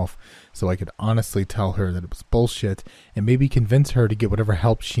myself, so I could honestly tell her that it was bullshit and maybe convince her to get whatever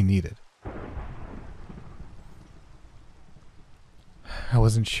help she needed. I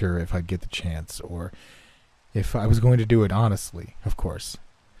wasn't sure if I'd get the chance, or if I was going to do it honestly, of course.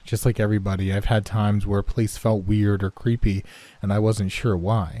 Just like everybody, I've had times where a place felt weird or creepy, and I wasn't sure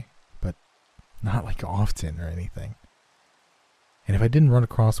why, but not like often or anything. And if I didn't run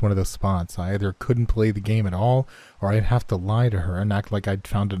across one of those spots, I either couldn't play the game at all, or I'd have to lie to her and act like I'd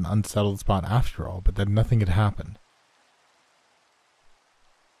found an unsettled spot after all, but that nothing had happened.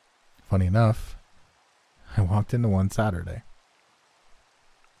 Funny enough, I walked into one Saturday.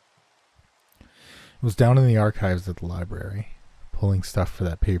 I was down in the archives at the library, pulling stuff for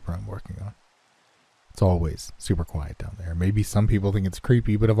that paper I'm working on. It's always super quiet down there. Maybe some people think it's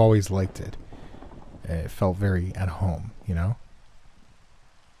creepy, but I've always liked it. It felt very at home, you know?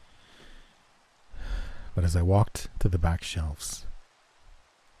 But as I walked to the back shelves,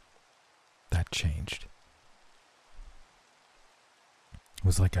 that changed. It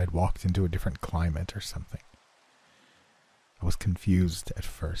was like I'd walked into a different climate or something. I was confused at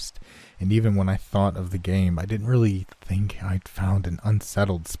first, and even when I thought of the game, I didn't really think I'd found an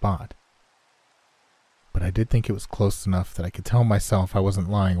unsettled spot. But I did think it was close enough that I could tell myself I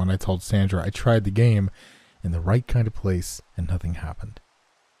wasn't lying when I told Sandra I tried the game in the right kind of place and nothing happened.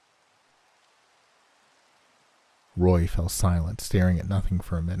 Roy fell silent, staring at nothing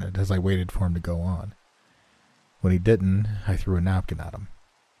for a minute as I waited for him to go on. When he didn't, I threw a napkin at him.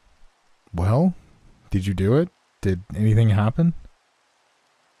 "Well, did you do it? Did anything happen?"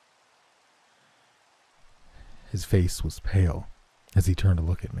 His face was pale as he turned to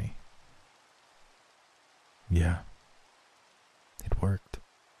look at me. Yeah, it worked.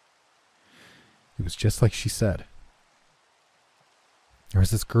 It was just like she said. There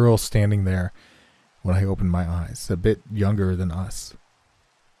was this girl standing there when I opened my eyes, a bit younger than us.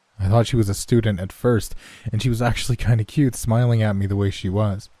 I thought she was a student at first, and she was actually kind of cute, smiling at me the way she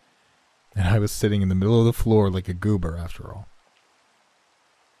was. And I was sitting in the middle of the floor like a goober, after all.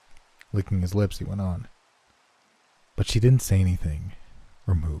 Licking his lips, he went on. But she didn't say anything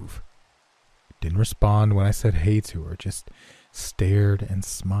or move. Didn't respond when I said hey to her, just stared and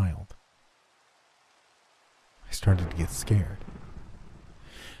smiled. I started to get scared.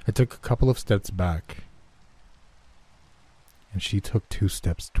 I took a couple of steps back, and she took 2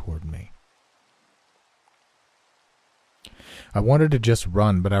 steps toward me. I wanted to just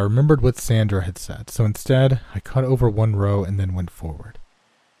run, but I remembered what Sandra had said, so instead I cut over one row and then went forward.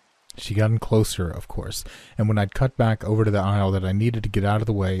 She got in closer, of course, and when I'd cut back over to the aisle that I needed to get out of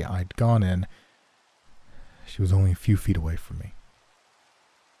the way I'd gone in, she was only a few feet away from me.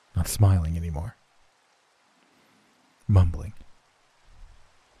 Not smiling anymore. Mumbling.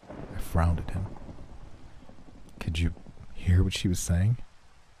 I frowned at him. Could you hear what she was saying?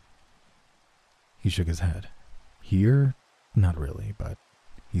 He shook his head. Hear? Not really, but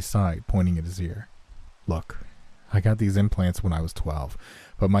he sighed, pointing at his ear. Look, I got these implants when I was 12,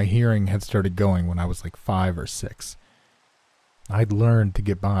 but my hearing had started going when I was like 5 or 6. I'd learned to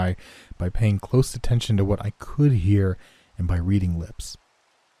get by paying close attention to what I could hear and by reading lips.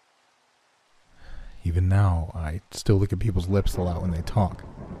 Even now, I still look at people's lips a lot when they talk.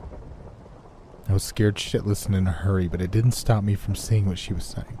 I was scared shitless and in a hurry, but it didn't stop me from seeing what she was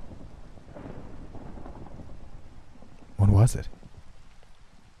saying. What was it?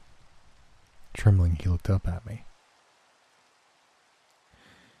 Trembling, he looked up at me.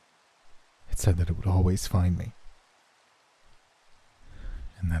 It said that it would always find me.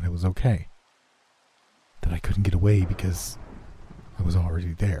 And that it was okay. That I couldn't get away because I was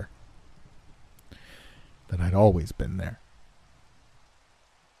already there. That I'd always been there.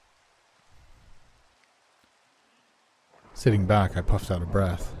 Sitting back, I puffed out a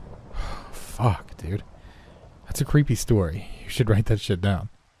breath. Fuck, dude. That's a creepy story. You should write that shit down.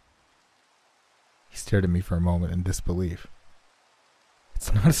 He stared at me for a moment in disbelief.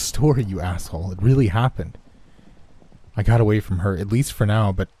 It's not a story, you asshole. It really happened. I got away from her, at least for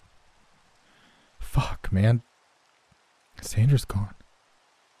now, but... Fuck, man. Sandra's gone.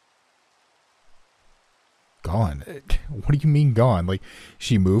 Gone? What do you mean gone? Like,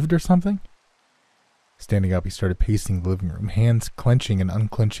 she moved or something? Standing up, he started pacing the living room, hands clenching and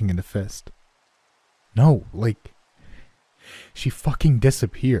unclenching into fist. No, she fucking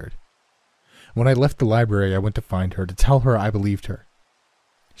disappeared. When I left the library, I went to find her, to tell her I believed her.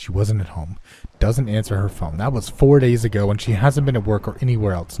 She wasn't at home, doesn't answer her phone. That was 4 days ago, and she hasn't been at work or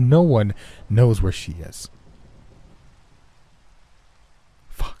anywhere else. No one knows where she is.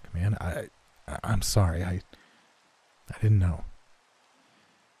 Fuck, man, I'm sorry, I didn't know.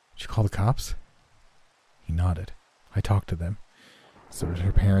 Did you call the cops? He nodded. I talked to them. So did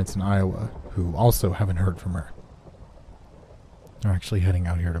her parents in Iowa, who also haven't heard from her. They're actually heading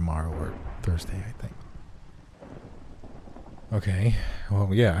out here tomorrow or Thursday, I think. Okay,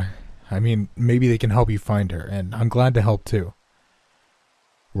 well, yeah. I mean, maybe they can help you find her, and I'm glad to help too.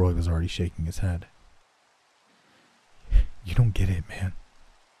 Roy was already shaking his head. You don't get it, man.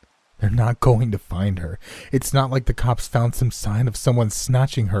 They're not going to find her. It's not like the cops found some sign of someone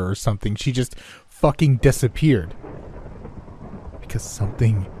snatching her or something. She just fucking disappeared. Because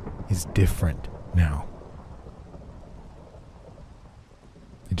something is different now.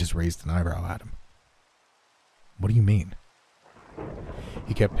 He just raised an eyebrow at him. What do you mean?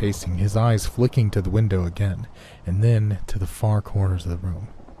 He kept pacing, his eyes flicking to the window again, and then to the far corners of the room.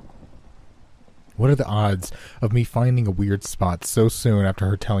 What are the odds of me finding a weird spot so soon after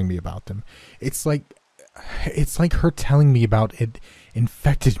her telling me about them? It's like her telling me about it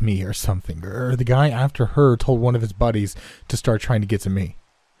infected me or something, or the guy after her told one of his buddies to start trying to get to me.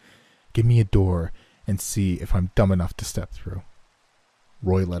 Give me a door and see if I'm dumb enough to step through.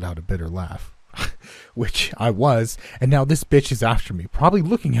 Roy let out a bitter laugh. Which I was, and now this bitch is after me, probably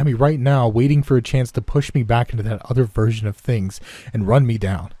looking at me right now, waiting for a chance to push me back into that other version of things and run me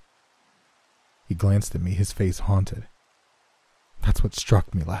down. He glanced at me, his face haunted. That's what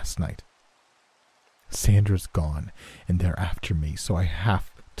struck me last night. Sandra's gone, and they're after me, so I have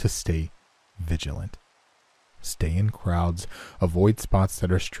to stay vigilant. Stay in crowds, avoid spots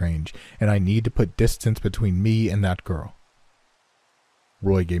that are strange, and I need to put distance between me and that girl.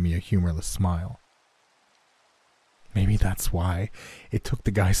 Roy gave me a humorless smile. Maybe that's why it took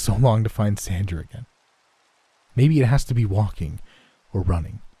the guy so long to find Sandra again. Maybe it has to be walking or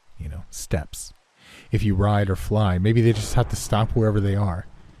running, steps. If you ride or fly, maybe they just have to stop wherever they are.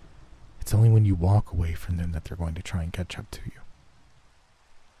 It's only when you walk away from them that they're going to try and catch up to you.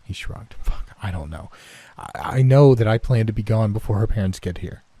 He shrugged. Fuck, I don't know. I know that I plan to be gone before her parents get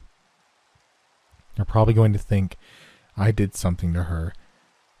here. They're probably going to think I did something to her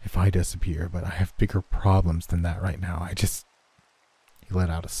if I disappear, but I have bigger problems than that right now. He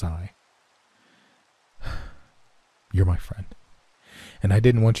let out a sigh. You're my friend. And I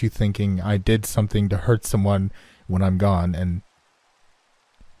didn't want you thinking I did something to hurt someone when I'm gone, and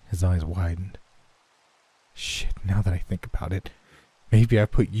his eyes widened. Shit, now that I think about it, maybe I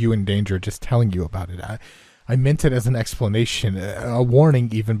put you in danger just telling you about it. I meant it as an explanation, a warning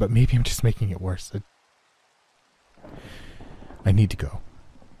even, but maybe I'm just making it worse. I need to go.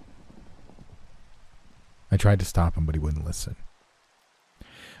 I tried to stop him, but he wouldn't listen.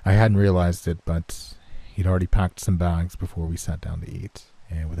 I hadn't realized it, but he'd already packed some bags before we sat down to eat,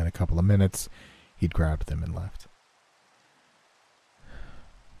 and within a couple of minutes, he'd grabbed them and left.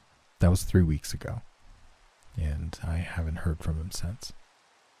 That was 3 weeks ago, and I haven't heard from him since.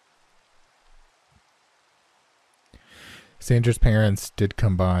 Sandra's parents did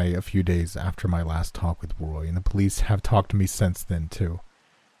come by a few days after my last talk with Roy, and the police have talked to me since then, too.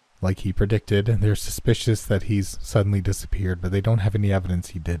 Like he predicted, they're suspicious that he's suddenly disappeared, but they don't have any evidence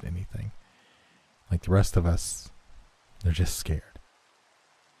he did anything. Like the rest of us, they're just scared.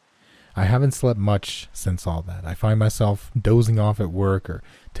 I haven't slept much since all that. I find myself dozing off at work or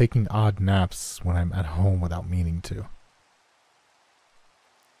taking odd naps when I'm at home without meaning to.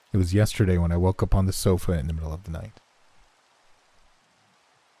 It was yesterday when I woke up on the sofa in the middle of the night.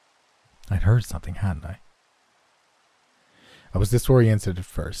 I'd heard something, hadn't I? I was disoriented at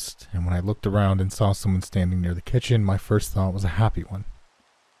first, and when I looked around and saw someone standing near the kitchen, my first thought was a happy one.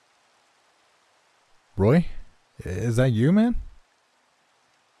 Roy? Is that you, man?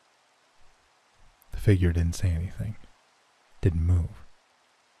 The figure didn't say anything. Didn't move.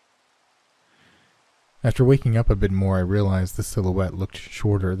 After waking up a bit more, I realized the silhouette looked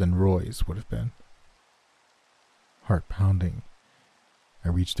shorter than Roy's would have been. Heart pounding, I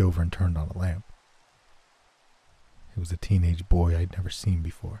reached over and turned on a lamp. It was a teenage boy I'd never seen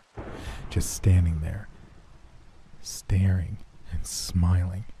before, just standing there, staring and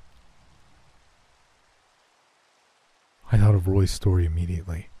smiling. I thought of Roy's story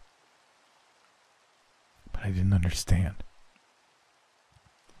immediately, but I didn't understand.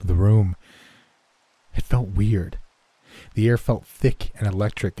 The room, it felt weird. The air felt thick and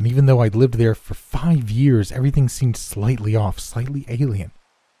electric, and even though I'd lived there for 5 years, everything seemed slightly off, slightly alien.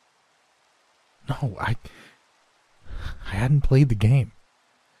 No, I hadn't played the game.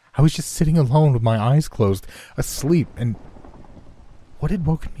 I was just sitting alone with my eyes closed, asleep, and what had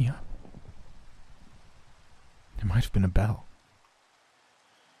woken me up? It might have been a bell.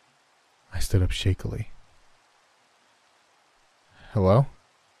 I stood up shakily. Hello?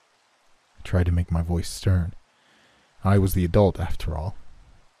 I tried to make my voice stern. I was the adult, after all.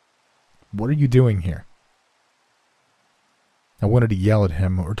 What are you doing here? I wanted to yell at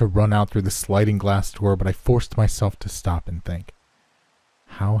him or to run out through the sliding glass door, but I forced myself to stop and think.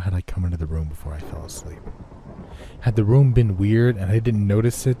 How had I come into the room before I fell asleep? Had the room been weird and I didn't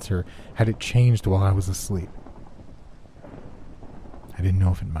notice it, or had it changed while I was asleep? I didn't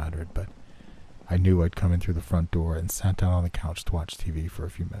know if it mattered, but I knew I'd come in through the front door and sat down on the couch to watch TV for a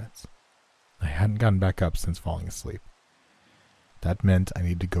few minutes. I hadn't gotten back up since falling asleep. That meant I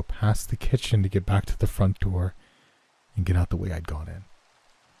needed to go past the kitchen to get back to the front door and get out the way I'd gone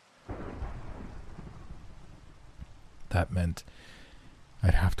in. That meant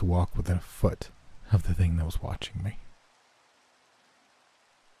I'd have to walk within a foot of the thing that was watching me.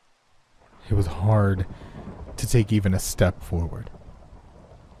 It was hard to take even a step forward.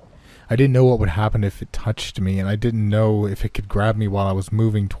 I didn't know what would happen if it touched me, and I didn't know if it could grab me while I was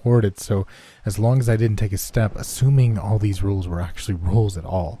moving toward it, so as long as I didn't take a step, assuming all these rules were actually rules at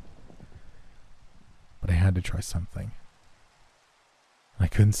all. But I had to try something. I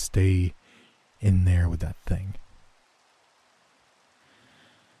couldn't stay in there with that thing.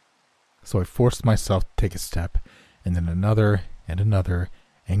 So I forced myself to take a step, and then another and another,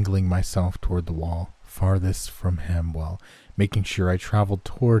 angling myself toward the wall, farthest from him, while making sure I traveled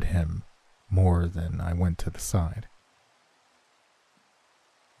toward him more than I went to the side.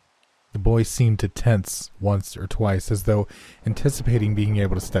 The boy seemed to tense once or twice, as though anticipating being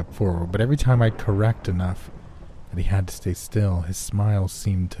able to step forward, but every time I'd correct enough that he had to stay still, his smile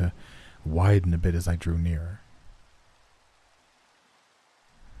seemed to widen a bit as I drew nearer.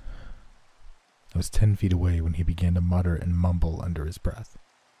 I was 10 feet away when he began to mutter and mumble under his breath.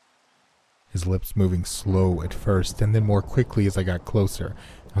 His lips moving slow at first, and then more quickly as I got closer.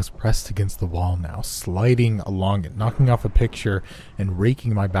 I was pressed against the wall now, sliding along it, knocking off a picture and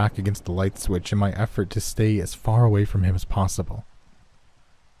raking my back against the light switch in my effort to stay as far away from him as possible.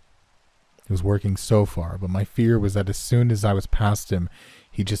 It was working so far, but my fear was that as soon as I was past him,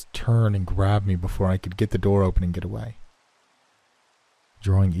 he'd just turn and grab me before I could get the door open and get away.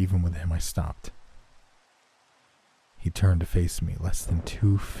 Drawing even with him, I stopped. He turned to face me, less than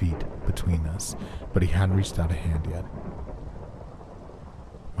 2 feet between us, but he hadn't reached out a hand yet.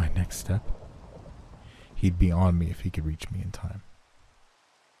 My next step? He'd be on me if he could reach me in time.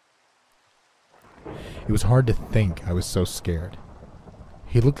 It was hard to think. I was so scared.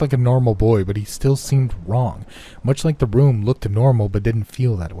 He looked like a normal boy, but he still seemed wrong, much like the room looked normal but didn't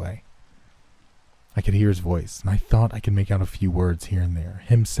feel that way. I could hear his voice, and I thought I could make out a few words here and there,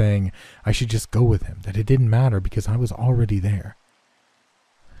 him saying I should just go with him, that it didn't matter because I was already there.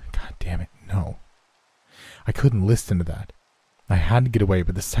 God damn it, no. I couldn't listen to that. I had to get away,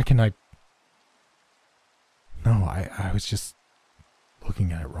 but the second I was just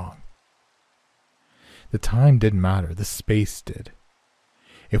looking at it wrong. The time didn't matter, the space did.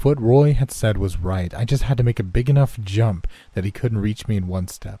 If what Roy had said was right, I just had to make a big enough jump that he couldn't reach me in one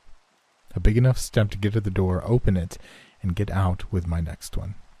step. A big enough step to get to the door, open it, and get out with my next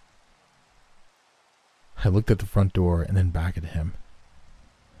one. I looked at the front door and then back at him.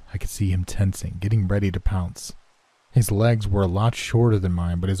 I could see him tensing, getting ready to pounce. His legs were a lot shorter than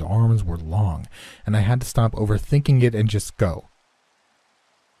mine, but his arms were long, and I had to stop overthinking it and just go.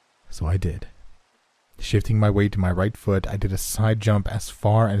 So I did. Shifting my weight to my right foot, I did a side jump as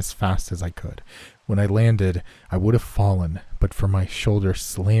far and as fast as I could. When I landed, I would have fallen, but for my shoulder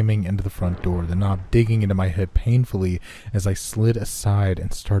slamming into the front door, the knob digging into my hip painfully as I slid aside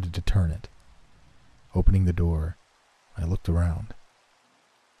and started to turn it. Opening the door, I looked around.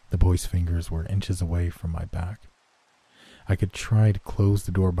 The boy's fingers were inches away from my back. I could try to close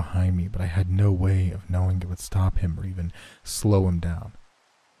the door behind me, but I had no way of knowing it would stop him or even slow him down.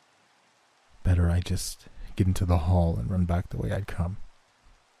 Better I just get into the hall and run back the way I'd come.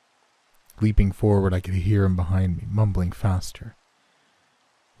 Leaping forward, I could hear him behind me, mumbling faster.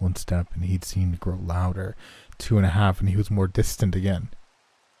 One step, and he'd seemed to grow louder. 2.5, and he was more distant again.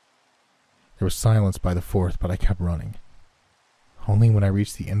 There was silence by the fourth, but I kept running. Only when I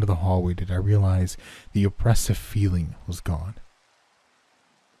reached the end of the hallway did I realize the oppressive feeling was gone.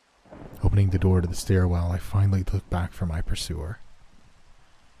 Opening the door to the stairwell, I finally looked back for my pursuer.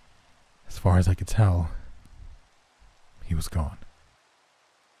 As far as I could tell, he was gone.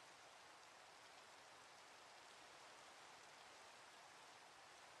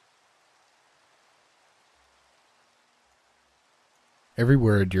 Every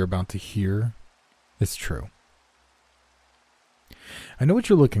word you're about to hear is true. I know what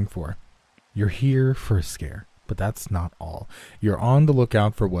you're looking for. You're here for a scare, but that's not all. You're on the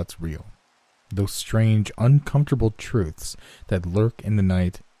lookout for what's real. Those strange, uncomfortable truths that lurk in the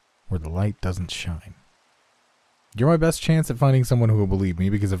night where the light doesn't shine. You're my best chance at finding someone who will believe me,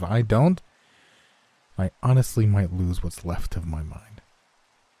 because if I don't, I honestly might lose what's left of my mind.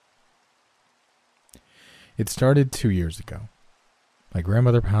 It started 2 years ago. My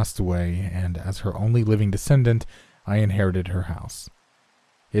grandmother passed away, and as her only living descendant, I inherited her house.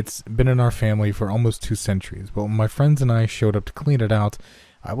 It's been in our family for almost 2 centuries, but when my friends and I showed up to clean it out,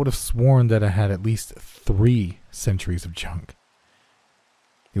 I would have sworn that it had at least 3 centuries of junk.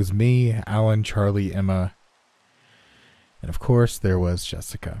 It was me, Alan, Charlie, Emma, and of course there was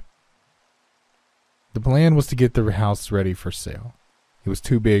Jessica. The plan was to get the house ready for sale. It was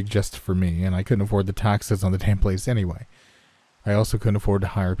too big just for me, and I couldn't afford the taxes on the damn place anyway. I also couldn't afford to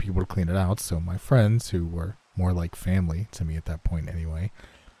hire people to clean it out, so my friends, who were more like family to me at that point anyway,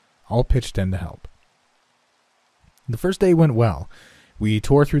 all pitched in to help. The first day went well. We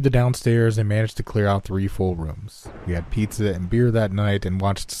tore through the downstairs and managed to clear out 3 full rooms. We had pizza and beer that night and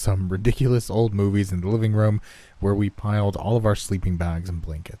watched some ridiculous old movies in the living room where we piled all of our sleeping bags and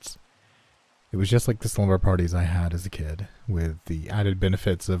blankets. It was just like the slumber parties I had as a kid, with the added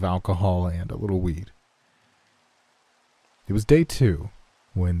benefits of alcohol and a little weed. It was day 2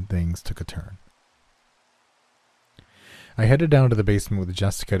 when things took a turn. I headed down to the basement with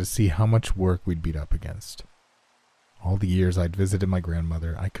Jessica to see how much work we'd beat up against. All the years I'd visited my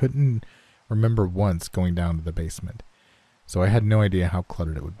grandmother, I couldn't remember once going down to the basement, so I had no idea how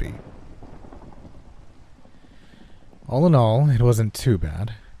cluttered it would be. All in all, it wasn't too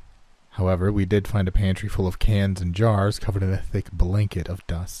bad. However, we did find a pantry full of cans and jars covered in a thick blanket of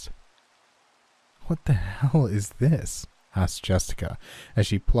dust. "What the hell is this?" asked Jessica as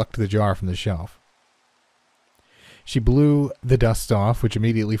she plucked the jar from the shelf. She blew the dust off, which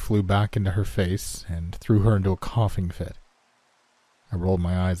immediately flew back into her face and threw her into a coughing fit. I rolled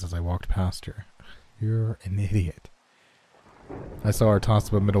my eyes as I walked past her. "You're an idiot." I saw her toss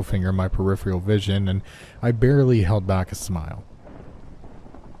up a middle finger in my peripheral vision, and I barely held back a smile.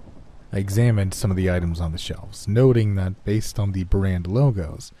 I examined some of the items on the shelves, noting that based on the brand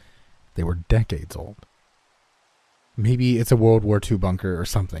logos, they were decades old. "Maybe it's a World War II bunker or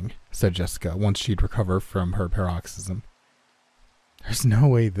something," said Jessica once she'd recovered from her paroxysm. "There's no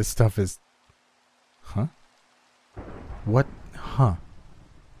way this stuff is..." "Huh? What? Huh?"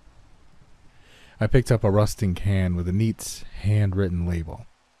 I picked up a rusting can with a neat, handwritten label.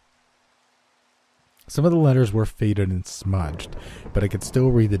 Some of the letters were faded and smudged, but I could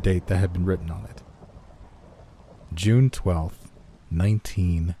still read the date that had been written on it. June 12th,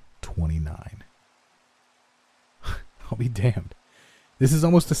 1929. I'll be damned. This is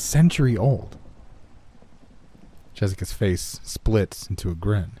almost a century old. Jessica's face split into a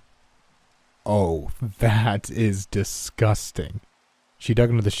grin. "Oh, that is disgusting." She dug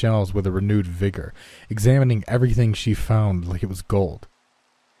into the shelves with a renewed vigor, examining everything she found like it was gold.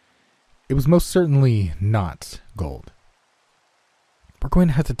 It was most certainly not gold. "We're going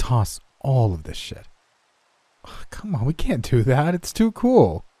to have to toss all of this shit." "Oh, come on, we can't do that. It's too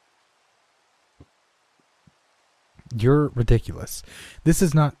cool." "You're ridiculous. This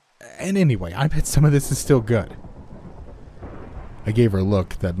is not... And anyway, I bet some of this is still good." I gave her a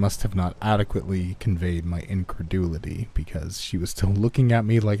look that must have not adequately conveyed my incredulity, because she was still looking at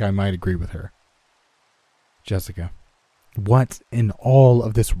me like I might agree with her. "Jessica, what in all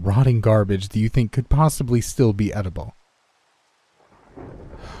of this rotting garbage do you think could possibly still be edible?"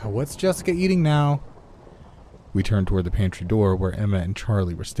 "What's Jessica eating now?" We turned toward the pantry door where Emma and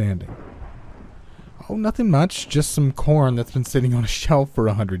Charlie were standing. "Oh, nothing much. Just some corn that's been sitting on a shelf for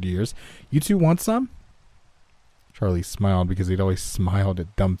 100 years. You two want some?" Charlie smiled because he'd always smiled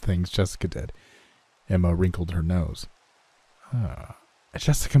at dumb things Jessica did. Emma wrinkled her nose.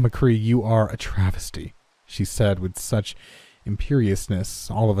 "Jessica McCree, you are a travesty," she said with such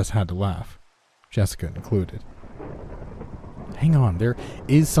imperiousness all of us had to laugh, Jessica included. "Hang on, there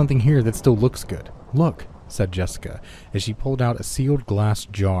is something here that still looks good. Look," said Jessica as she pulled out a sealed glass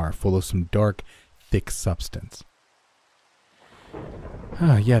jar full of some dark, thick substance.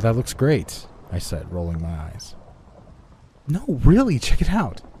 "Yeah, that looks great," I said, rolling my eyes. "No, really, check it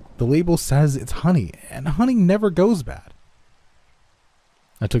out. The label says it's honey, and honey never goes bad."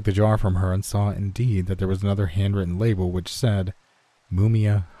 I took the jar from her and saw indeed that there was another handwritten label which said,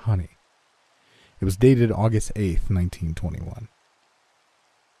 "Mumia Honey." It was dated August 8th, 1921.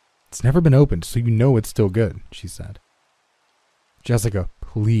 It's never been opened, so you know it's still good, she said. Jessica,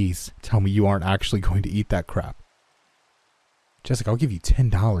 please tell me you aren't actually going to eat that crap. Jessica, I'll give you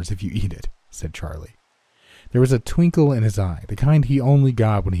 $10 if you eat it, said Charlie. There was a twinkle in his eye, the kind he only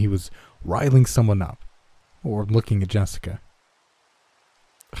got when he was riling someone up, or looking at Jessica.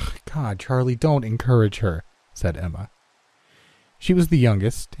 God, Charlie, don't encourage her, said Emma. She was the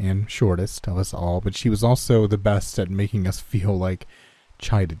youngest and shortest of us all, but she was also the best at making us feel like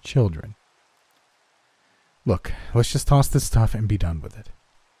chided children. Look, let's just toss this stuff and be done with it.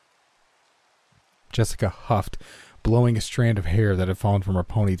 Jessica huffed, blowing a strand of hair that had fallen from her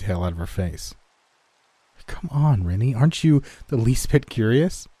ponytail out of her face. Come on, Rennie, aren't you the least bit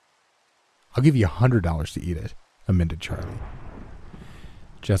curious? I'll give you $100 to eat it, amended Charlie.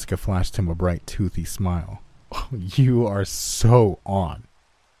 Jessica flashed him a bright, toothy smile. Oh, you are so on.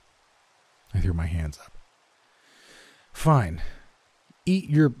 I threw my hands up. Fine. Eat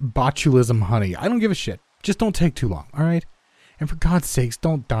your botulism honey. I don't give a shit. Just don't take too long, all right? And for God's sakes,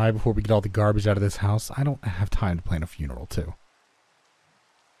 don't die before we get all the garbage out of this house. I don't have time to plan a funeral, too.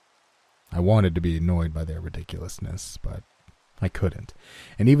 I wanted to be annoyed by their ridiculousness, but I couldn't.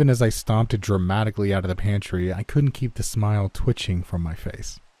 And even as I stomped dramatically out of the pantry, I couldn't keep the smile twitching from my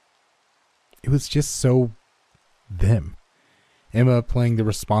face. It was just so them. Emma playing the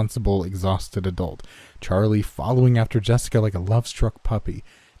responsible, exhausted adult. Charlie following after Jessica like a love-struck puppy.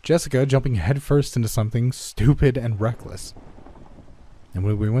 Jessica jumping headfirst into something stupid and reckless. And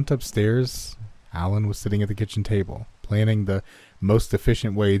when we went upstairs, Alan was sitting at the kitchen table, planning the most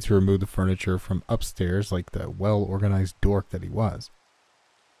efficient way to remove the furniture from upstairs like the well-organized dork that he was.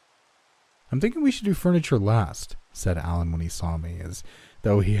 I'm thinking we should do furniture last, said Alan when he saw me, as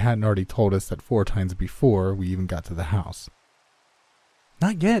though he hadn't already told us that 4 times before we even got to the house.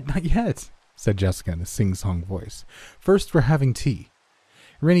 Not yet, said Jessica in a sing-song voice. First, we're having tea.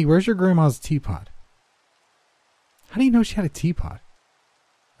 Rennie, where's your grandma's teapot? How do you know she had a teapot?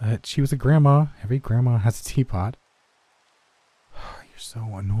 She was a grandma. Every grandma has a teapot. You're so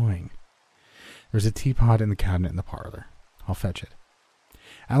annoying. There's a teapot in the cabinet in the parlor. I'll fetch it.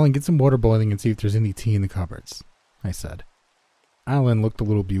 Alan, get some water boiling and see if there's any tea in the cupboards, I said. Alan looked a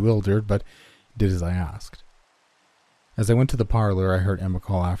little bewildered, but did as I asked. As I went to the parlor, I heard Emma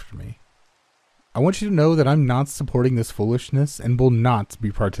call after me. I want you to know that I'm not supporting this foolishness and will not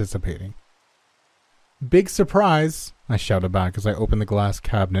be participating. Big surprise, I shouted back as I opened the glass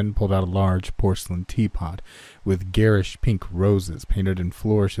cabinet and pulled out a large porcelain teapot with garish pink roses painted in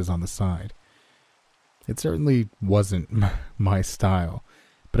flourishes on the side. It certainly wasn't my style,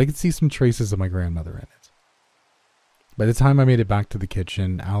 but I could see some traces of my grandmother in it. By the time I made it back to the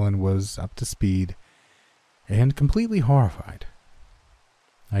kitchen, Alan was up to speed and completely horrified.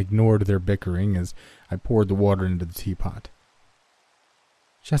 I ignored their bickering as I poured the water into the teapot.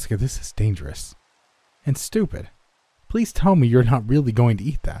 Jessica, this is dangerous. And stupid. Please tell me you're not really going to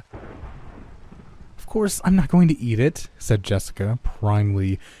eat that. Of course I'm not going to eat it, said Jessica,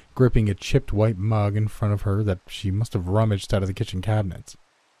 primely gripping a chipped white mug in front of her that she must have rummaged out of the kitchen cabinets.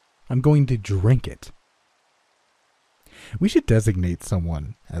 I'm going to drink it. We should designate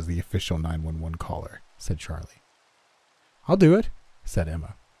someone as the official 911 caller, said Charlie. I'll do it, said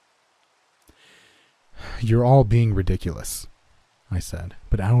Emma. You're all being ridiculous, I said,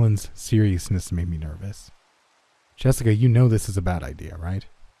 but Alan's seriousness made me nervous. Jessica, you know this is a bad idea, right?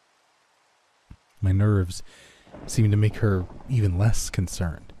 My nerves seemed to make her even less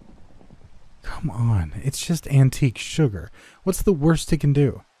concerned. Come on, it's just antique sugar. What's the worst it can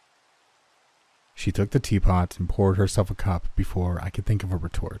do? She took the teapot and poured herself a cup before I could think of a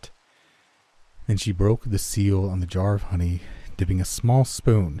retort. Then she broke the seal on the jar of honey, dipping a small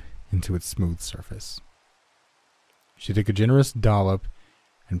spoon into its smooth surface. She took a generous dollop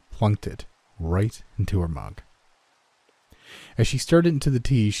and plunked it right into her mug. As she stirred it into the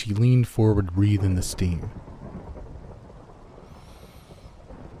tea, she leaned forward, breathing the steam.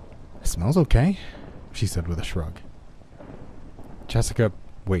 It smells okay, she said with a shrug. Jessica,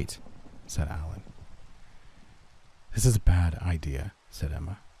 wait, said Alan. This is a bad idea, said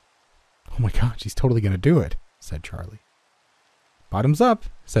Emma. Oh my God, she's totally going to do it, said Charlie. Bottoms up,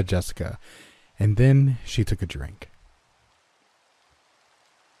 said Jessica, and then she took a drink.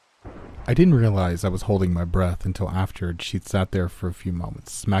 I didn't realize I was holding my breath until after she'd sat there for a few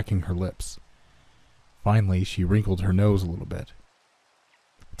moments, smacking her lips. Finally, she wrinkled her nose a little bit.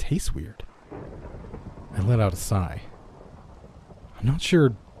 It tastes weird. I let out a sigh. I'm not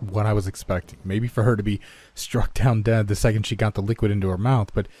sure what I was expecting. Maybe for her to be struck down dead the second she got the liquid into her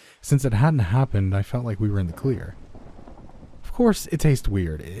mouth, but since it hadn't happened, I felt like we were in the clear. Of course it tastes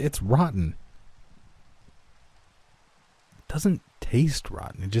weird. It's rotten. doesn't taste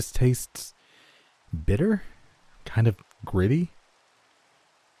rotten. It just tastes bitter, kind of gritty.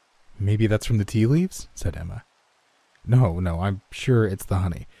 Maybe that's from the tea leaves, said Emma. No, I'm sure it's the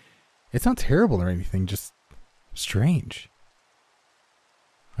honey. It's not terrible or anything, just strange.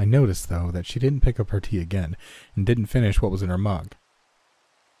 I noticed, though, that she didn't pick up her tea again and didn't finish what was in her mug.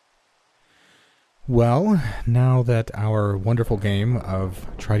 Well, now that our wonderful game of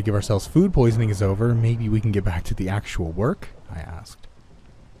try to give ourselves food poisoning is over, maybe we can get back to the actual work? I asked.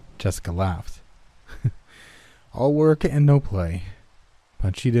 Jessica laughed. All work and no play.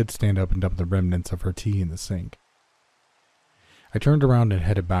 But she did stand up and dump the remnants of her tea in the sink. I turned around and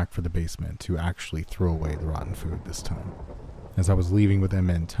headed back for the basement to actually throw away the rotten food this time. As I was leaving with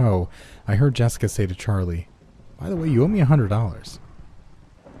Emma in tow, I heard Jessica say to Charlie, "By the way, you owe me $100.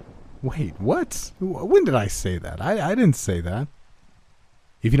 Wait, what? When did I say that? I didn't say that.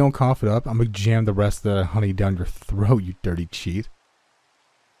 If you don't cough it up, I'm going to jam the rest of that honey down your throat, you dirty cheat.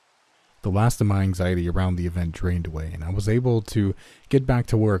 The last of my anxiety around the event drained away, and I was able to get back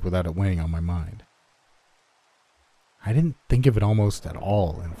to work without it weighing on my mind. I didn't think of it almost at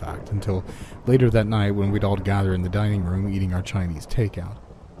all, in fact, until later that night when we'd all gather in the dining room eating our Chinese takeout.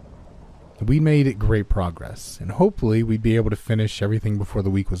 We made great progress, and hopefully we'd be able to finish everything before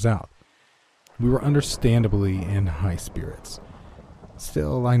the week was out. We were understandably in high spirits.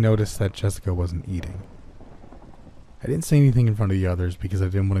 Still, I noticed that Jessica wasn't eating. I didn't say anything in front of the others because I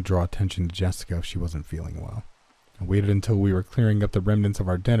didn't want to draw attention to Jessica if she wasn't feeling well. I waited until we were clearing up the remnants of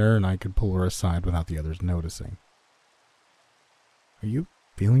our dinner and I could pull her aside without the others noticing. "Are you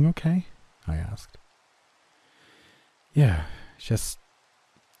feeling okay?" I asked. "Yeah, just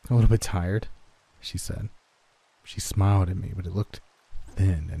a little bit tired," she said. She smiled at me, but it looked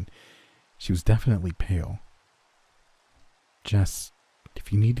thin, and she was definitely pale. "Jess,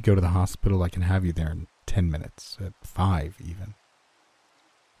 if you need to go to the hospital, I can have you there in 10 minutes, at 5 even."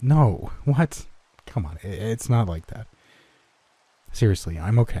 "No, what? Come on, it's not like that. Seriously,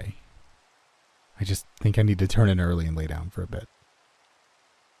 I'm okay. I just think I need to turn in early and lay down for a bit."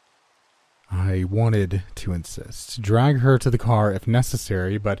 I wanted to insist, drag her to the car if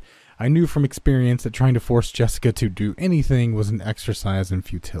necessary, but I knew from experience that trying to force Jessica to do anything was an exercise in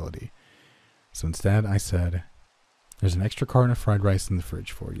futility. So instead, I said, "There's an extra carton of fried rice in the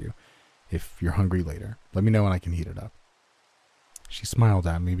fridge for you. If you're hungry later, let me know and I can heat it up." She smiled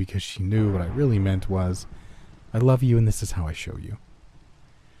at me because she knew what I really meant was, "I love you and this is how I show you."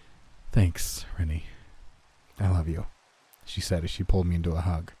 "Thanks, Rennie. I love you," she said as she pulled me into a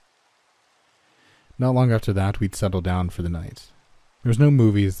hug. Not long after that, we'd settled down for the night. There was no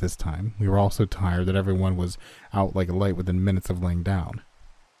movies this time. We were all so tired that everyone was out like a light within minutes of laying down.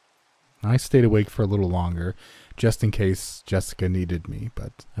 I stayed awake for a little longer, just in case Jessica needed me,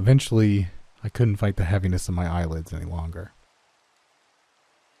 but eventually I couldn't fight the heaviness of my eyelids any longer.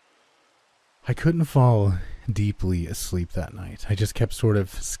 I couldn't fall deeply asleep that night. I just kept sort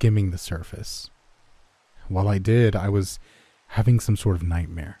of skimming the surface. While I did, I was having some sort of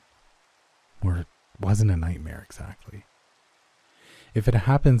nightmare. Or it wasn't a nightmare exactly. If it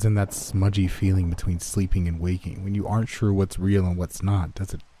happens in that smudgy feeling between sleeping and waking, when you aren't sure what's real and what's not,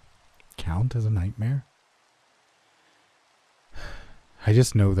 does it count as a nightmare? I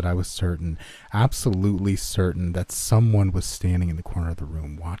just know that I was certain, absolutely certain, that someone was standing in the corner of the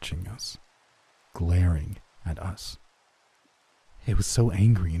room watching us, glaring at us. It was so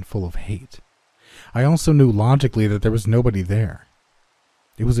angry and full of hate. I also knew logically that there was nobody there.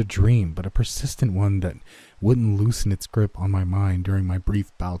 It was a dream, but a persistent one that wouldn't loosen its grip on my mind during my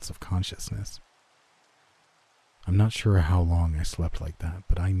brief bouts of consciousness. I'm not sure how long I slept like that,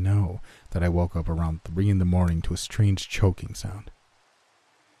 but I know that I woke up around 3 in the morning to a strange choking sound.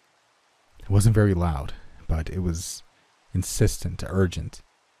 It wasn't very loud, but it was insistent, urgent.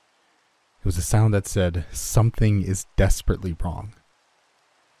 It was a sound that said, "Something is desperately wrong."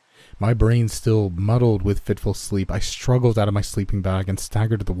 My brain still muddled with fitful sleep, I struggled out of my sleeping bag and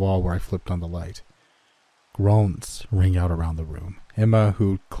staggered to the wall where I flipped on the light. Groans rang out around the room. Emma,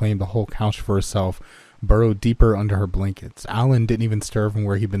 who claimed the whole couch for herself, burrowed deeper under her blankets. Alan didn't even stir from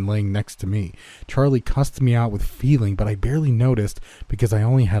where he'd been laying next to me. Charlie cussed me out with feeling, but I barely noticed because I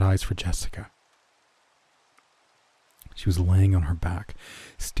only had eyes for Jessica. She was laying on her back,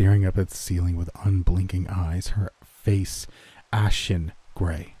 staring up at the ceiling with unblinking eyes, her face ashen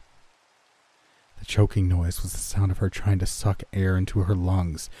gray. The choking noise was the sound of her trying to suck air into her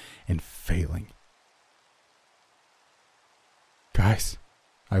lungs and failing. "Guys,"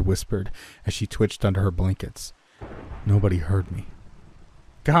 I whispered as she twitched under her blankets. Nobody heard me.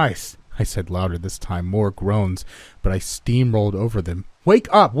 "Guys," I said louder this time, more groans, but I steamrolled over them. "Wake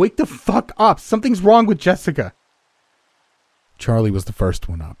up! Wake the fuck up! Something's wrong with Jessica!" Charlie was the first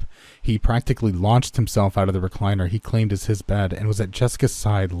one up. He practically launched himself out of the recliner he claimed as his bed and was at Jessica's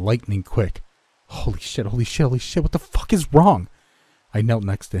side lightning quick. Holy shit, holy shit, holy shit, what the fuck is wrong? I knelt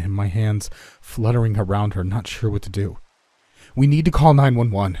next to him, my hands fluttering around her, not sure what to do. We need to call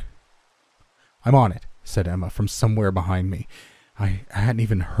 911. I'm on it, said Emma from somewhere behind me. I hadn't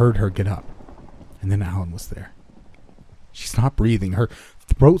even heard her get up. And then Alan was there. She's not breathing. Her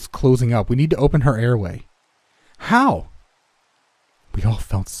throat's closing up. We need to open her airway. How? We all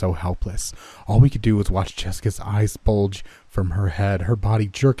felt so helpless. All we could do was watch Jessica's eyes bulge from her head, her body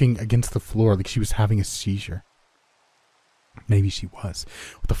jerking against the floor like she was having a seizure. Maybe she was.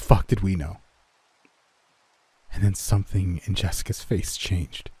 What the fuck did we know? And then something in Jessica's face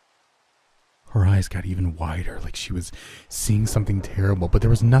changed. Her eyes got even wider, like she was seeing something terrible, but there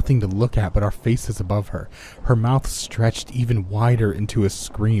was nothing to look at but our faces above her. Her mouth stretched even wider into a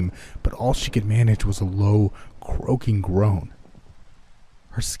scream, but all she could manage was a low, croaking groan.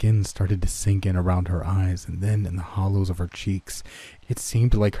 Her skin started to sink in around her eyes and then in the hollows of her cheeks. It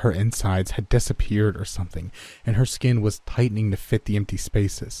seemed like her insides had disappeared or something, and her skin was tightening to fit the empty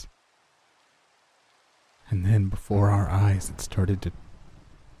spaces. And then before our eyes, it started to...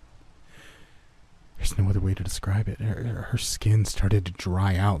 There's no other way to describe it. Her skin started to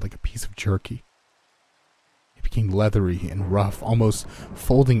dry out like a piece of jerky. It became leathery and rough, almost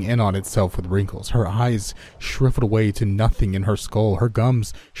folding in on itself with wrinkles. Her eyes shriveled away to nothing in her skull. Her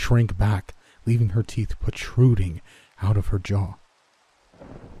gums shrank back, leaving her teeth protruding out of her jaw.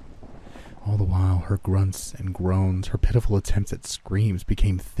 All the while, her grunts and groans, her pitiful attempts at screams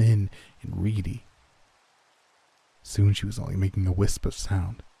became thin and reedy. Soon she was only making a wisp of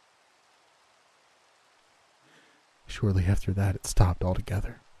sound. Shortly after that, it stopped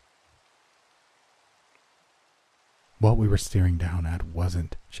altogether. What we were staring down at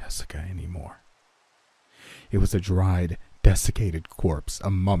wasn't Jessica anymore. It was a dried, desiccated corpse, a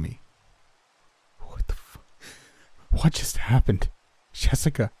mummy. What the fuck? What just happened?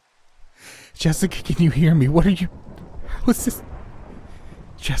 Jessica? Jessica, can you hear me? What are you... How is this...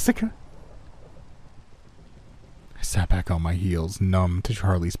 Jessica? I sat back on my heels, numb to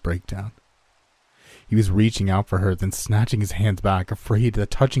Charlie's breakdown. He was reaching out for her, then snatching his hands back, afraid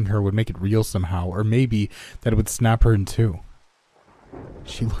that touching her would make it real somehow, or maybe that it would snap her in two.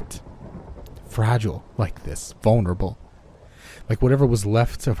 She looked fragile like this, vulnerable. Like whatever was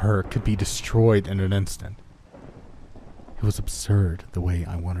left of her could be destroyed in an instant. It was absurd the way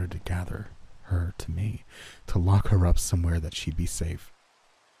I wanted to gather her to me, to lock her up somewhere that she'd be safe.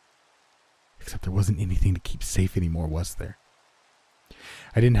 Except there wasn't anything to keep safe anymore, was there?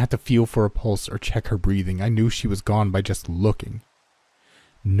 I didn't have to feel for a pulse or check her breathing. I knew she was gone by just looking.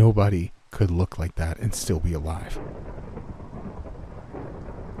 Nobody could look like that and still be alive.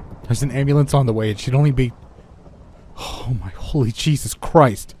 There's an ambulance on the way. It should only be... Oh my holy Jesus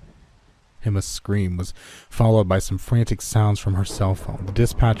Christ! Emma's scream was followed by some frantic sounds from her cell phone, the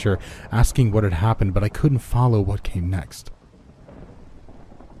dispatcher asking what had happened, but I couldn't follow what came next.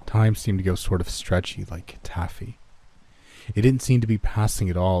 Time seemed to go sort of stretchy, like taffy. It didn't seem to be passing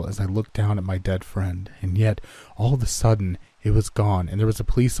at all as I looked down at my dead friend, and yet, all of a sudden, it was gone, and there was a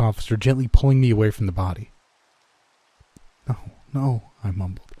police officer gently pulling me away from the body. No, no, I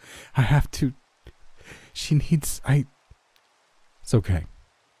mumbled. I have to... She needs... It's okay.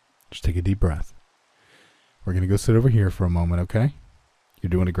 Just take a deep breath. We're going to go sit over here for a moment, okay? You're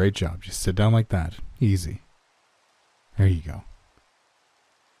doing a great job. Just sit down like that. Easy. There you go.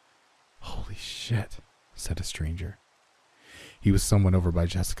 Holy shit, said a stranger. He was someone over by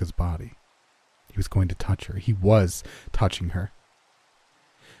Jessica's body. He was going to touch her. He was touching her.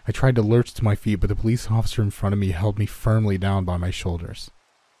 I tried to lurch to my feet, but the police officer in front of me held me firmly down by my shoulders.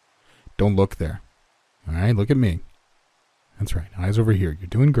 Don't look there. All right, look at me. That's right, eyes over here. You're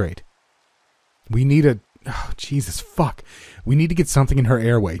doing great. We need a... Oh, Jesus, fuck. We need to get something in her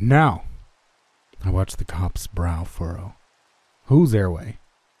airway, now. I watched the cop's brow furrow. Whose airway?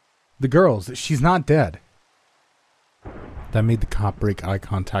 The girl's. She's not dead. That made the cop break eye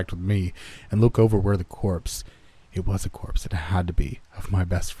contact with me and look over where the corpse, it was a corpse, it had to be, of my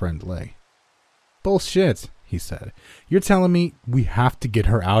best friend lay. Bullshit, he said. You're telling me we have to get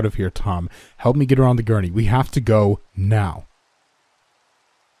her out of here, Tom. Help me get her on the gurney. We have to go now.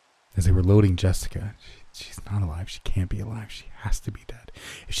 As they were loading Jessica, she's not alive. She can't be alive. She has to be dead.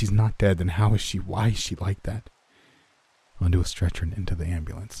 If she's not dead, then how is she? Why is she like that? Onto a stretcher and into the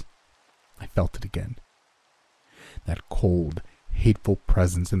ambulance. I felt it again. That cold, hateful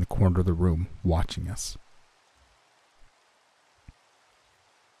presence in the corner of the room, watching us.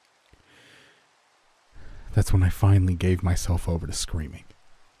 That's when I finally gave myself over to screaming.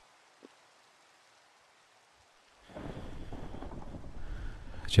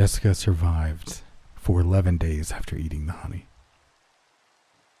 Jessica survived for 11 days after eating the honey.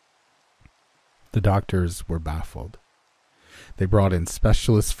 The doctors were baffled. They brought in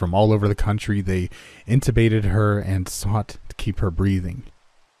specialists from all over the country. They intubated her and sought to keep her breathing,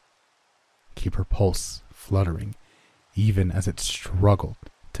 keep her pulse fluttering, even as it struggled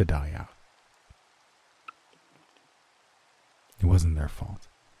to die out. It wasn't their fault.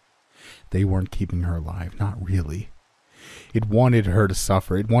 They weren't keeping her alive, not really. It wanted her to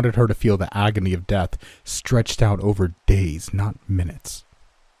suffer. It wanted her to feel the agony of death stretched out over days, not minutes.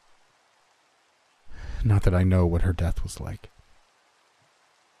 Not that I know what her death was like.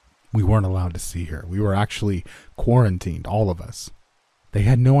 We weren't allowed to see her. We were actually quarantined, all of us. They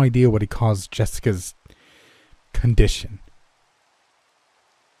had no idea what had caused Jessica's condition.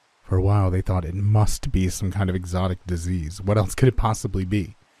 For a while, they thought it must be some kind of exotic disease. What else could it possibly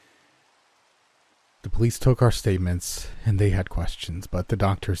be? The police took our statements, and they had questions, but the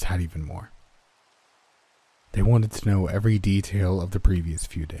doctors had even more. They wanted to know every detail of the previous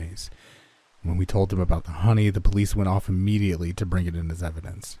few days. When we told them about the honey, the police went off immediately to bring it in as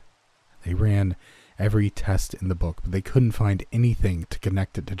evidence. They ran every test in the book, but they couldn't find anything to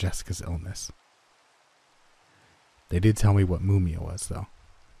connect it to Jessica's illness. They did tell me what mumia was, though.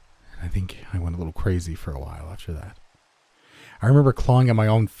 I think I went a little crazy for a while after that. I remember clawing at my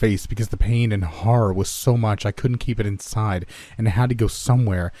own face because the pain and horror was so much I couldn't keep it inside, and I had to go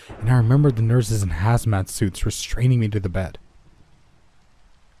somewhere, and I remember the nurses in hazmat suits restraining me to the bed.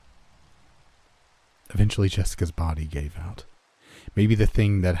 Eventually, Jessica's body gave out. Maybe the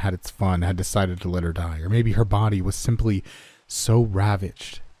thing that had its fun had decided to let her die, or maybe her body was simply so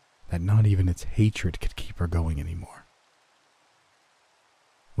ravaged that not even its hatred could keep her going anymore.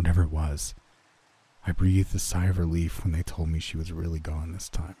 Whatever it was, I breathed a sigh of relief when they told me she was really gone this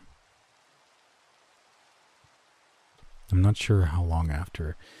time. I'm not sure how long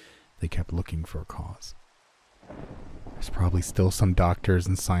after they kept looking for a cause. There's probably still some doctors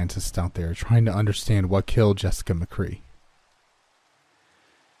and scientists out there trying to understand what killed Jessica McCree.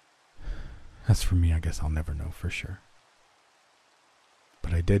 As for me, I guess I'll never know for sure.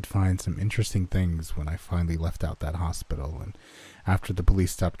 But I did find some interesting things when I finally left out that hospital, and after the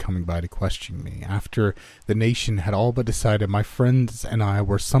police stopped coming by to question me, after the nation had all but decided my friends and I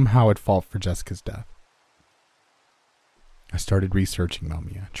were somehow at fault for Jessica's death. I started researching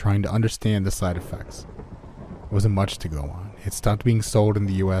mumia, trying to understand the side effects. It wasn't much to go on. It stopped being sold in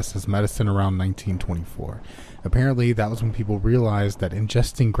the US as medicine around 1924. Apparently, that was when people realized that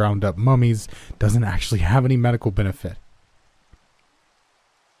ingesting ground up mummies doesn't actually have any medical benefit.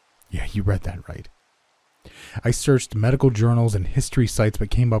 Yeah, you read that right. I searched medical journals and history sites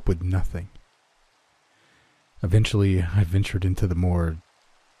but came up with nothing. Eventually, I ventured into the more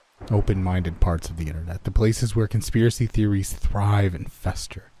open-minded parts of the internet, the places where conspiracy theories thrive and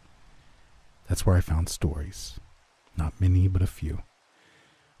fester. That's where I found stories. Not many, but a few.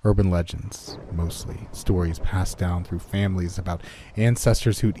 Urban legends, mostly. Stories passed down through families about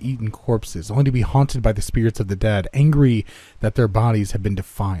ancestors who'd eaten corpses, only to be haunted by the spirits of the dead, angry that their bodies had been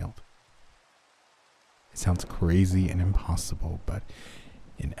defiled. It sounds crazy and impossible, but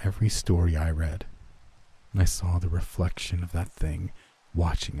in every story I read, I saw the reflection of that thing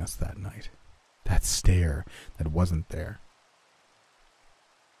watching us that night. That stare that wasn't there.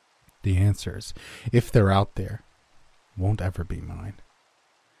 The answers, if they're out there, won't ever be mine.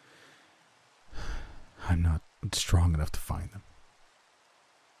 I'm not strong enough to find them.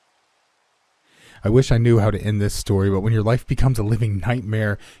 I wish I knew how to end this story, but when your life becomes a living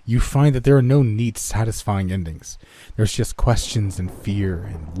nightmare, you find that there are no neat, satisfying endings. There's just questions and fear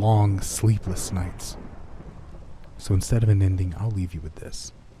and long, sleepless nights. So instead of an ending, I'll leave you with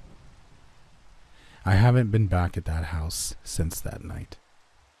this. I haven't been back at that house since that night.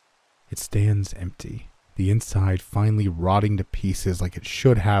 It stands empty, the inside finally rotting to pieces like it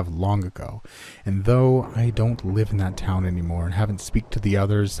should have long ago. And though I don't live in that town anymore and haven't speak to the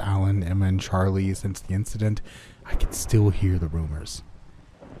others, Alan, Emma, and Charlie, since the incident, I can still hear the rumors.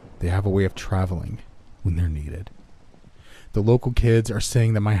 They have a way of traveling when they're needed. The local kids are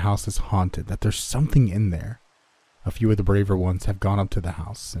saying that my house is haunted, that there's something in there. A few of the braver ones have gone up to the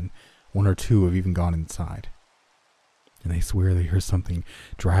house, and one or two have even gone inside. And they swear they hear something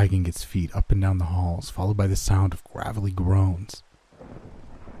dragging its feet up and down the halls, followed by the sound of gravelly groans.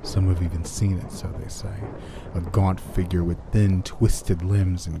 Some have even seen it, so they say. A gaunt figure with thin, twisted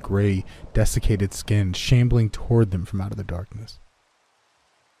limbs and gray, desiccated skin shambling toward them from out of the darkness.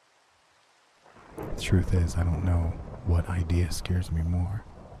 The truth is, I don't know what idea scares me more.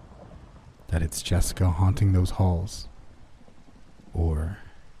 That it's Jessica haunting those halls, or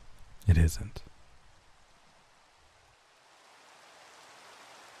it isn't.